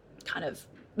kind of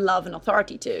love and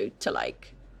authority to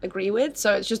like agree with.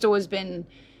 So it's just always been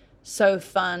so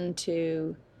fun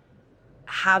to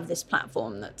have this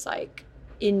platform that's like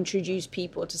introduce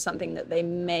people to something that they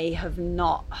may have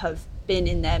not have been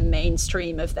in their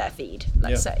mainstream of their feed,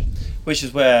 let's say. Which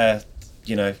is where,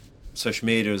 social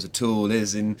media as a tool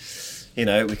is in,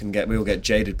 we all get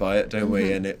jaded by it, don't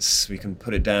we? And we can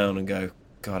put it down and go,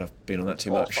 God, I've been on that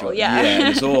too awful, much. Yeah, and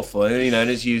it's awful, and and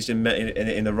it's used in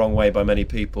the wrong way by many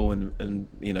people, and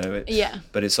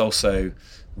but it's also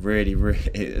really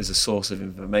as a source of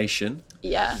information.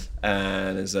 Yeah,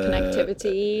 and as a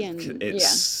connectivity, and it's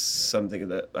something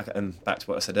that, and back to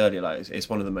what I said earlier, like it's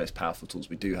one of the most powerful tools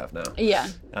we do have now. Yeah.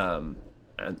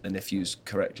 And if used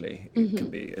correctly, it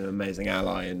can be an amazing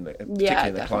ally particularly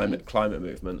in the climate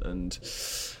movement and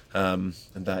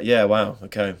that. Yeah, wow,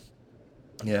 okay.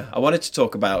 Yeah, I wanted to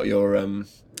talk about your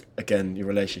again your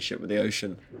relationship with the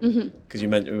ocean, because you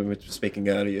mentioned, when we were speaking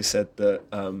earlier, you said that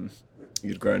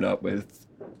you'd grown up with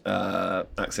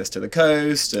access to the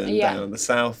coast and down in the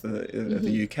south of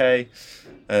the UK,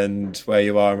 and where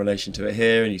you are in relation to it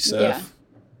here, and you surf.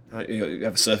 You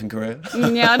have a surfing career?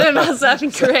 Yeah, I don't have a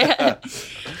surfing career.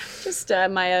 Just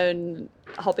my own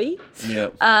hobby. Yeah.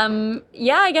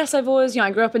 I guess I've always,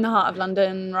 I grew up in the heart of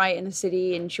London, right in the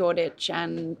city in Shoreditch,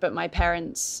 but my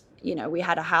parents, we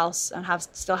had a house and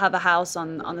still have a house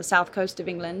on the south coast of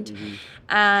England.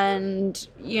 And,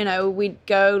 we'd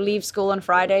leave school on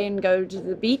Friday and go to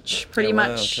the beach pretty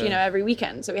much, every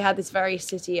weekend. So we had this very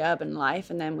city urban life,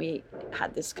 and then we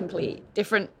had this complete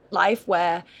different life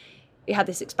where we had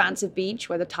this expansive beach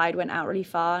where the tide went out really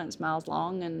far and it's miles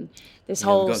long, and this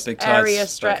whole area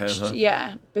stretched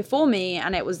before me,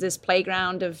 and it was this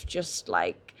playground of just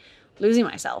like losing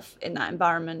myself in that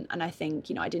environment. And I think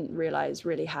I didn't realize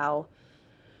really how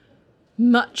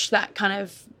much that kind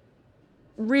of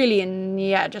really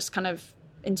just kind of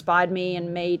inspired me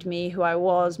and made me who I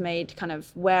was, made kind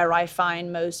of where I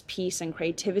find most peace and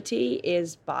creativity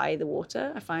is by the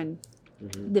water. I find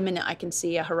the minute I can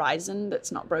see a horizon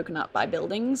that's not broken up by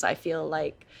buildings, I feel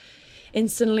like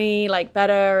instantly like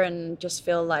better, and just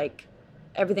feel like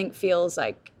everything feels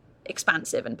like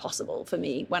expansive and possible for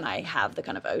me when I have the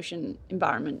kind of ocean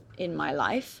environment in my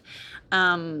life.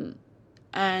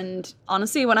 And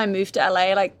honestly, when I moved to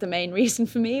LA, like the main reason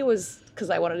for me was because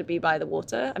I wanted to be by the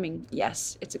water. I mean,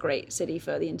 yes, it's a great city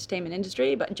for the entertainment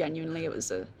industry, but genuinely it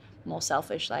was a more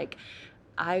selfish, like,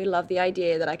 I love the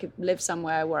idea that I could live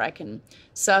somewhere where I can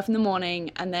surf in the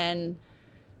morning and then,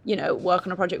 work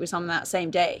on a project with someone that same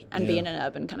day and be in an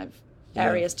urban kind of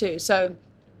areas too. So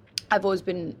I've always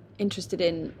been interested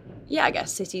in, I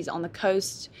guess, cities on the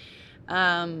coast.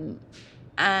 And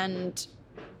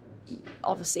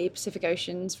obviously Pacific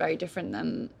Ocean's very different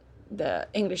than the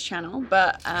English Channel,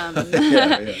 but I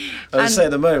would say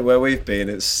at the moment where we've been,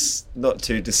 it's not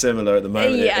too dissimilar at the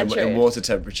moment in water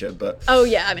temperature, but it's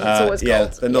always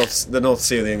cold. The North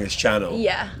Sea of the English Channel,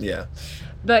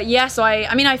 but so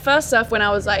I first surfed when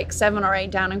I was like 7 or 8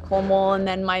 down in Cornwall, and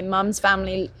then my mum's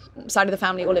family side of the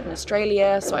family all live in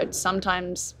Australia, so I'd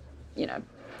sometimes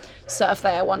surf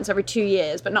there once every 2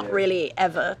 years, but not really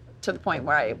ever to the point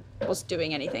where I was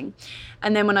doing anything.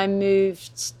 And then when I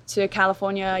moved to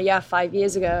California, 5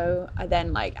 years ago, I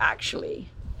then actually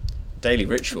daily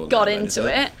ritual got into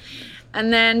it.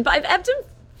 And then, but I've ebbed and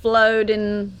flowed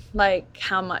in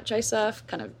how much I surf,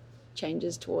 kind of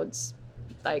changes towards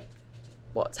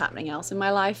what's happening else in my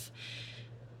life.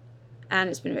 And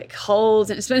it's been a bit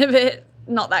cold, and it's been a bit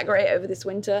not that great over this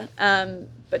winter.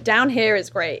 But down here is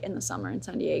great in the summer in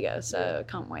San Diego, so I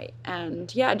can't wait. And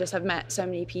I just have met so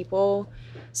many people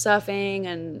surfing,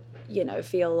 and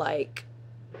feel like,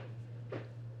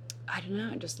 I don't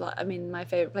know, just my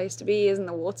favorite place to be is in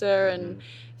the water, and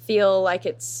feel like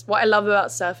it's what I love about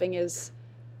surfing is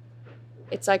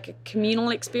it's like a communal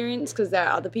experience, because there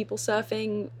are other people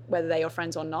surfing, whether they're your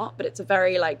friends or not, but it's a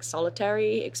very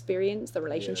solitary experience. The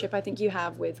relationship I think you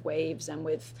have with waves and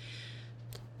with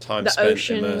time the spent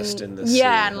ocean, immersed in the sea.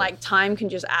 And time can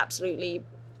just absolutely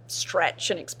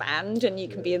stretch and expand, and you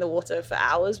can be in the water for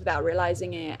hours without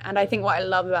realizing it. And I think what I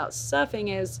love about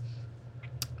surfing is,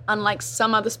 unlike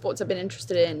some other sports I've been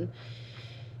interested in,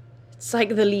 it's the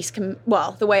least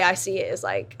the way I see it is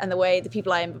and the way the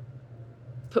people I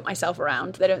put myself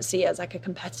around, they don't see it as a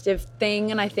competitive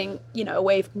thing. And I think a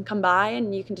wave can come by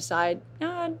and you can decide, no,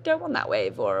 I don't want that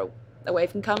wave, or a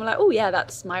wave can come and oh yeah,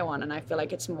 that's my one. And I feel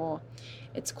like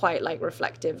it's quite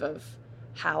reflective of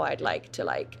how I'd like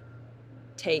to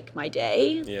take my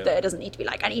day. That it doesn't need to be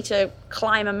I need to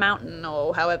climb a mountain,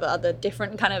 or however other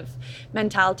different kind of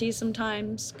mentalities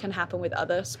sometimes can happen with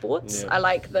other sports. I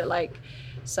like that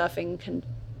surfing can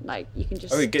you can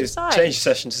just decide. Change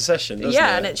session to session, doesn't it?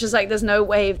 And it's just there's no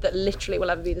wave that literally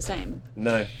will ever be the same.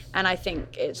 No. And I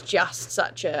think it's just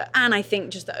and I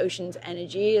think just the ocean's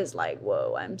energy is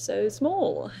whoa, I'm so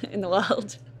small in the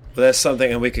world. Well, there's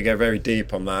something, and we could go very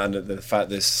deep on that, and the fact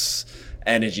this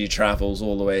energy travels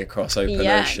all the way across open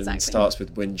ocean. Exactly. Starts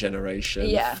with wind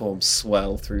generation, forms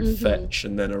swell through fetch,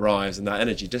 and then arrives, and that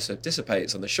energy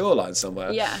dissipates on the shoreline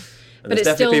somewhere. And but there's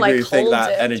it's still definitely like people who think holds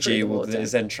that it energy through the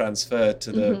is then transferred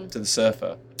to the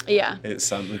surfer. Yeah.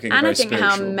 It's looking and very I think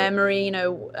how spiritual, memory, you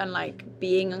know, and like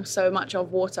being so much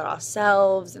of water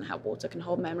ourselves and how water can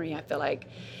hold memory, I feel like,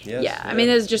 I mean,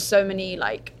 there's just so many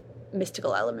like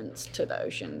mystical elements to the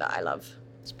ocean that I love.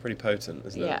 It's pretty potent,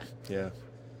 isn't it? Yeah.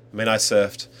 I mean, I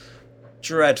surfed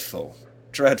dreadful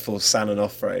San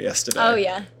Onofre yesterday. Oh,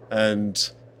 yeah.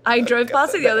 And I drove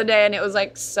past it the other day and it was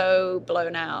like so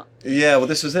blown out. Yeah, well,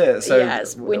 this was it. So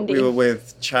it's windy. We were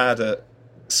with Chad at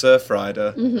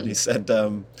Surfrider, and he said,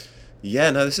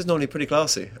 this is normally pretty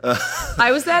classy.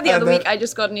 I was there the other week. I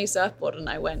just got a new surfboard and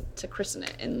I went to christen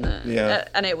it in the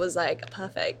and it was like a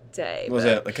perfect day. Was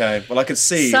it? Okay. Well, I could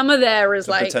see summer there is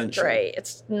like potential. Great.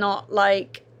 It's not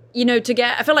like, you know,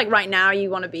 I feel like right now you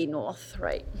want to be north,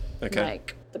 right? Okay.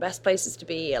 Like the best places to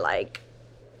be are like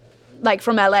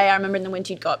from LA, I remember in the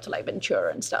winter you'd go up to like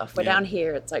Ventura and stuff. But down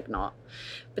here it's like not.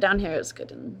 But down here it's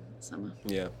good in summer.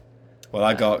 Yeah. Well,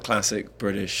 I got classic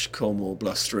British Cornwall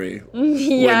blustery,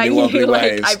 yeah, windy, wobbly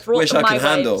waves, I brought which I can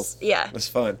handle. Waves. Yeah, that's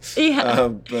fine. Yeah,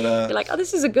 but you're like, oh,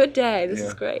 this is a good day. This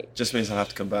is great. Just means I'll have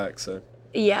to come back. So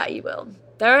yeah, you will.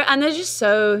 They're just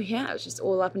so it's just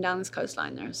all up and down this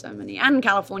coastline. There are so many, and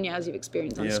California, as you've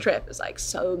experienced on this trip, is like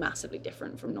so massively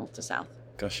different from north to south.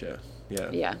 Gosh,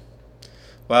 yeah.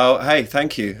 Well, hey,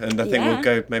 thank you, and I think we'll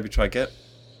go maybe try get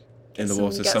in the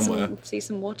water somewhere. See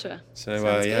some water. So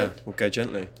we'll go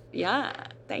gently. Yeah,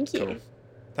 thank you. Cool.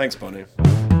 Thanks, Bonnie.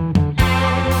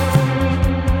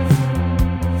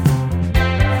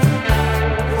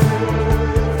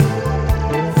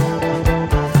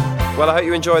 Well, I hope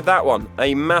you enjoyed that one.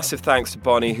 A massive thanks to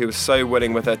Bonnie, who was so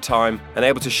willing with her time and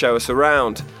able to show us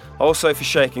around. Also for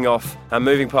shaking off and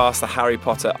moving past the Harry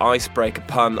Potter icebreaker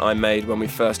pun I made when we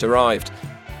first arrived.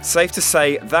 Safe to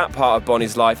say that part of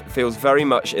Bonnie's life feels very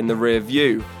much in the rear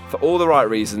view, for all the right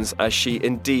reasons, as she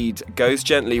indeed goes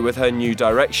gently with her new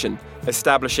direction,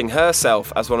 establishing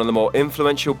herself as one of the more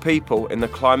influential people in the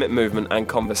climate movement and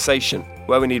conversation,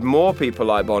 where we need more people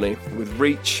like Bonnie, with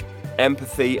reach,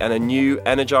 empathy and a new,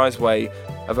 energised way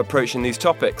of approaching these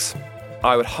topics.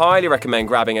 I would highly recommend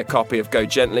grabbing a copy of Go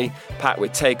Gently, packed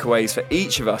with takeaways for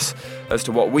each of us as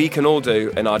to what we can all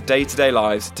do in our day-to-day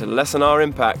lives to lessen our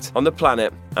impact on the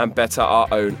planet and better our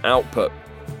own output.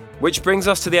 Which brings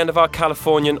us to the end of our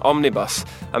Californian Omnibus.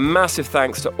 A massive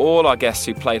thanks to all our guests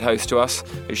who played host to us,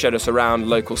 who showed us around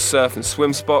local surf and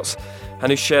swim spots,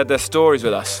 and who shared their stories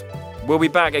with us. We'll be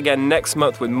back again next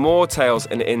month with more tales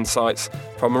and insights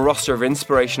from a roster of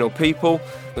inspirational people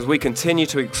as we continue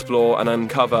to explore and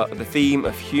uncover the theme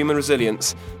of human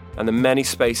resilience and the many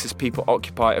spaces people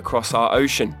occupy across our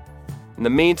ocean. In the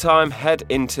meantime, head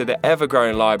into the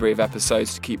ever-growing library of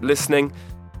episodes to keep listening.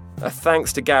 A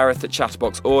thanks to Gareth at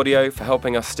Chatterbox Audio for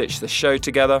helping us stitch the show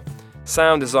together.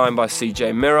 Sound designed by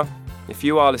CJ Mirror. If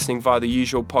you are listening via the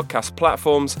usual podcast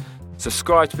platforms,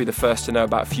 subscribe to be the first to know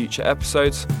about future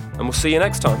episodes, and we'll see you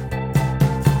next time.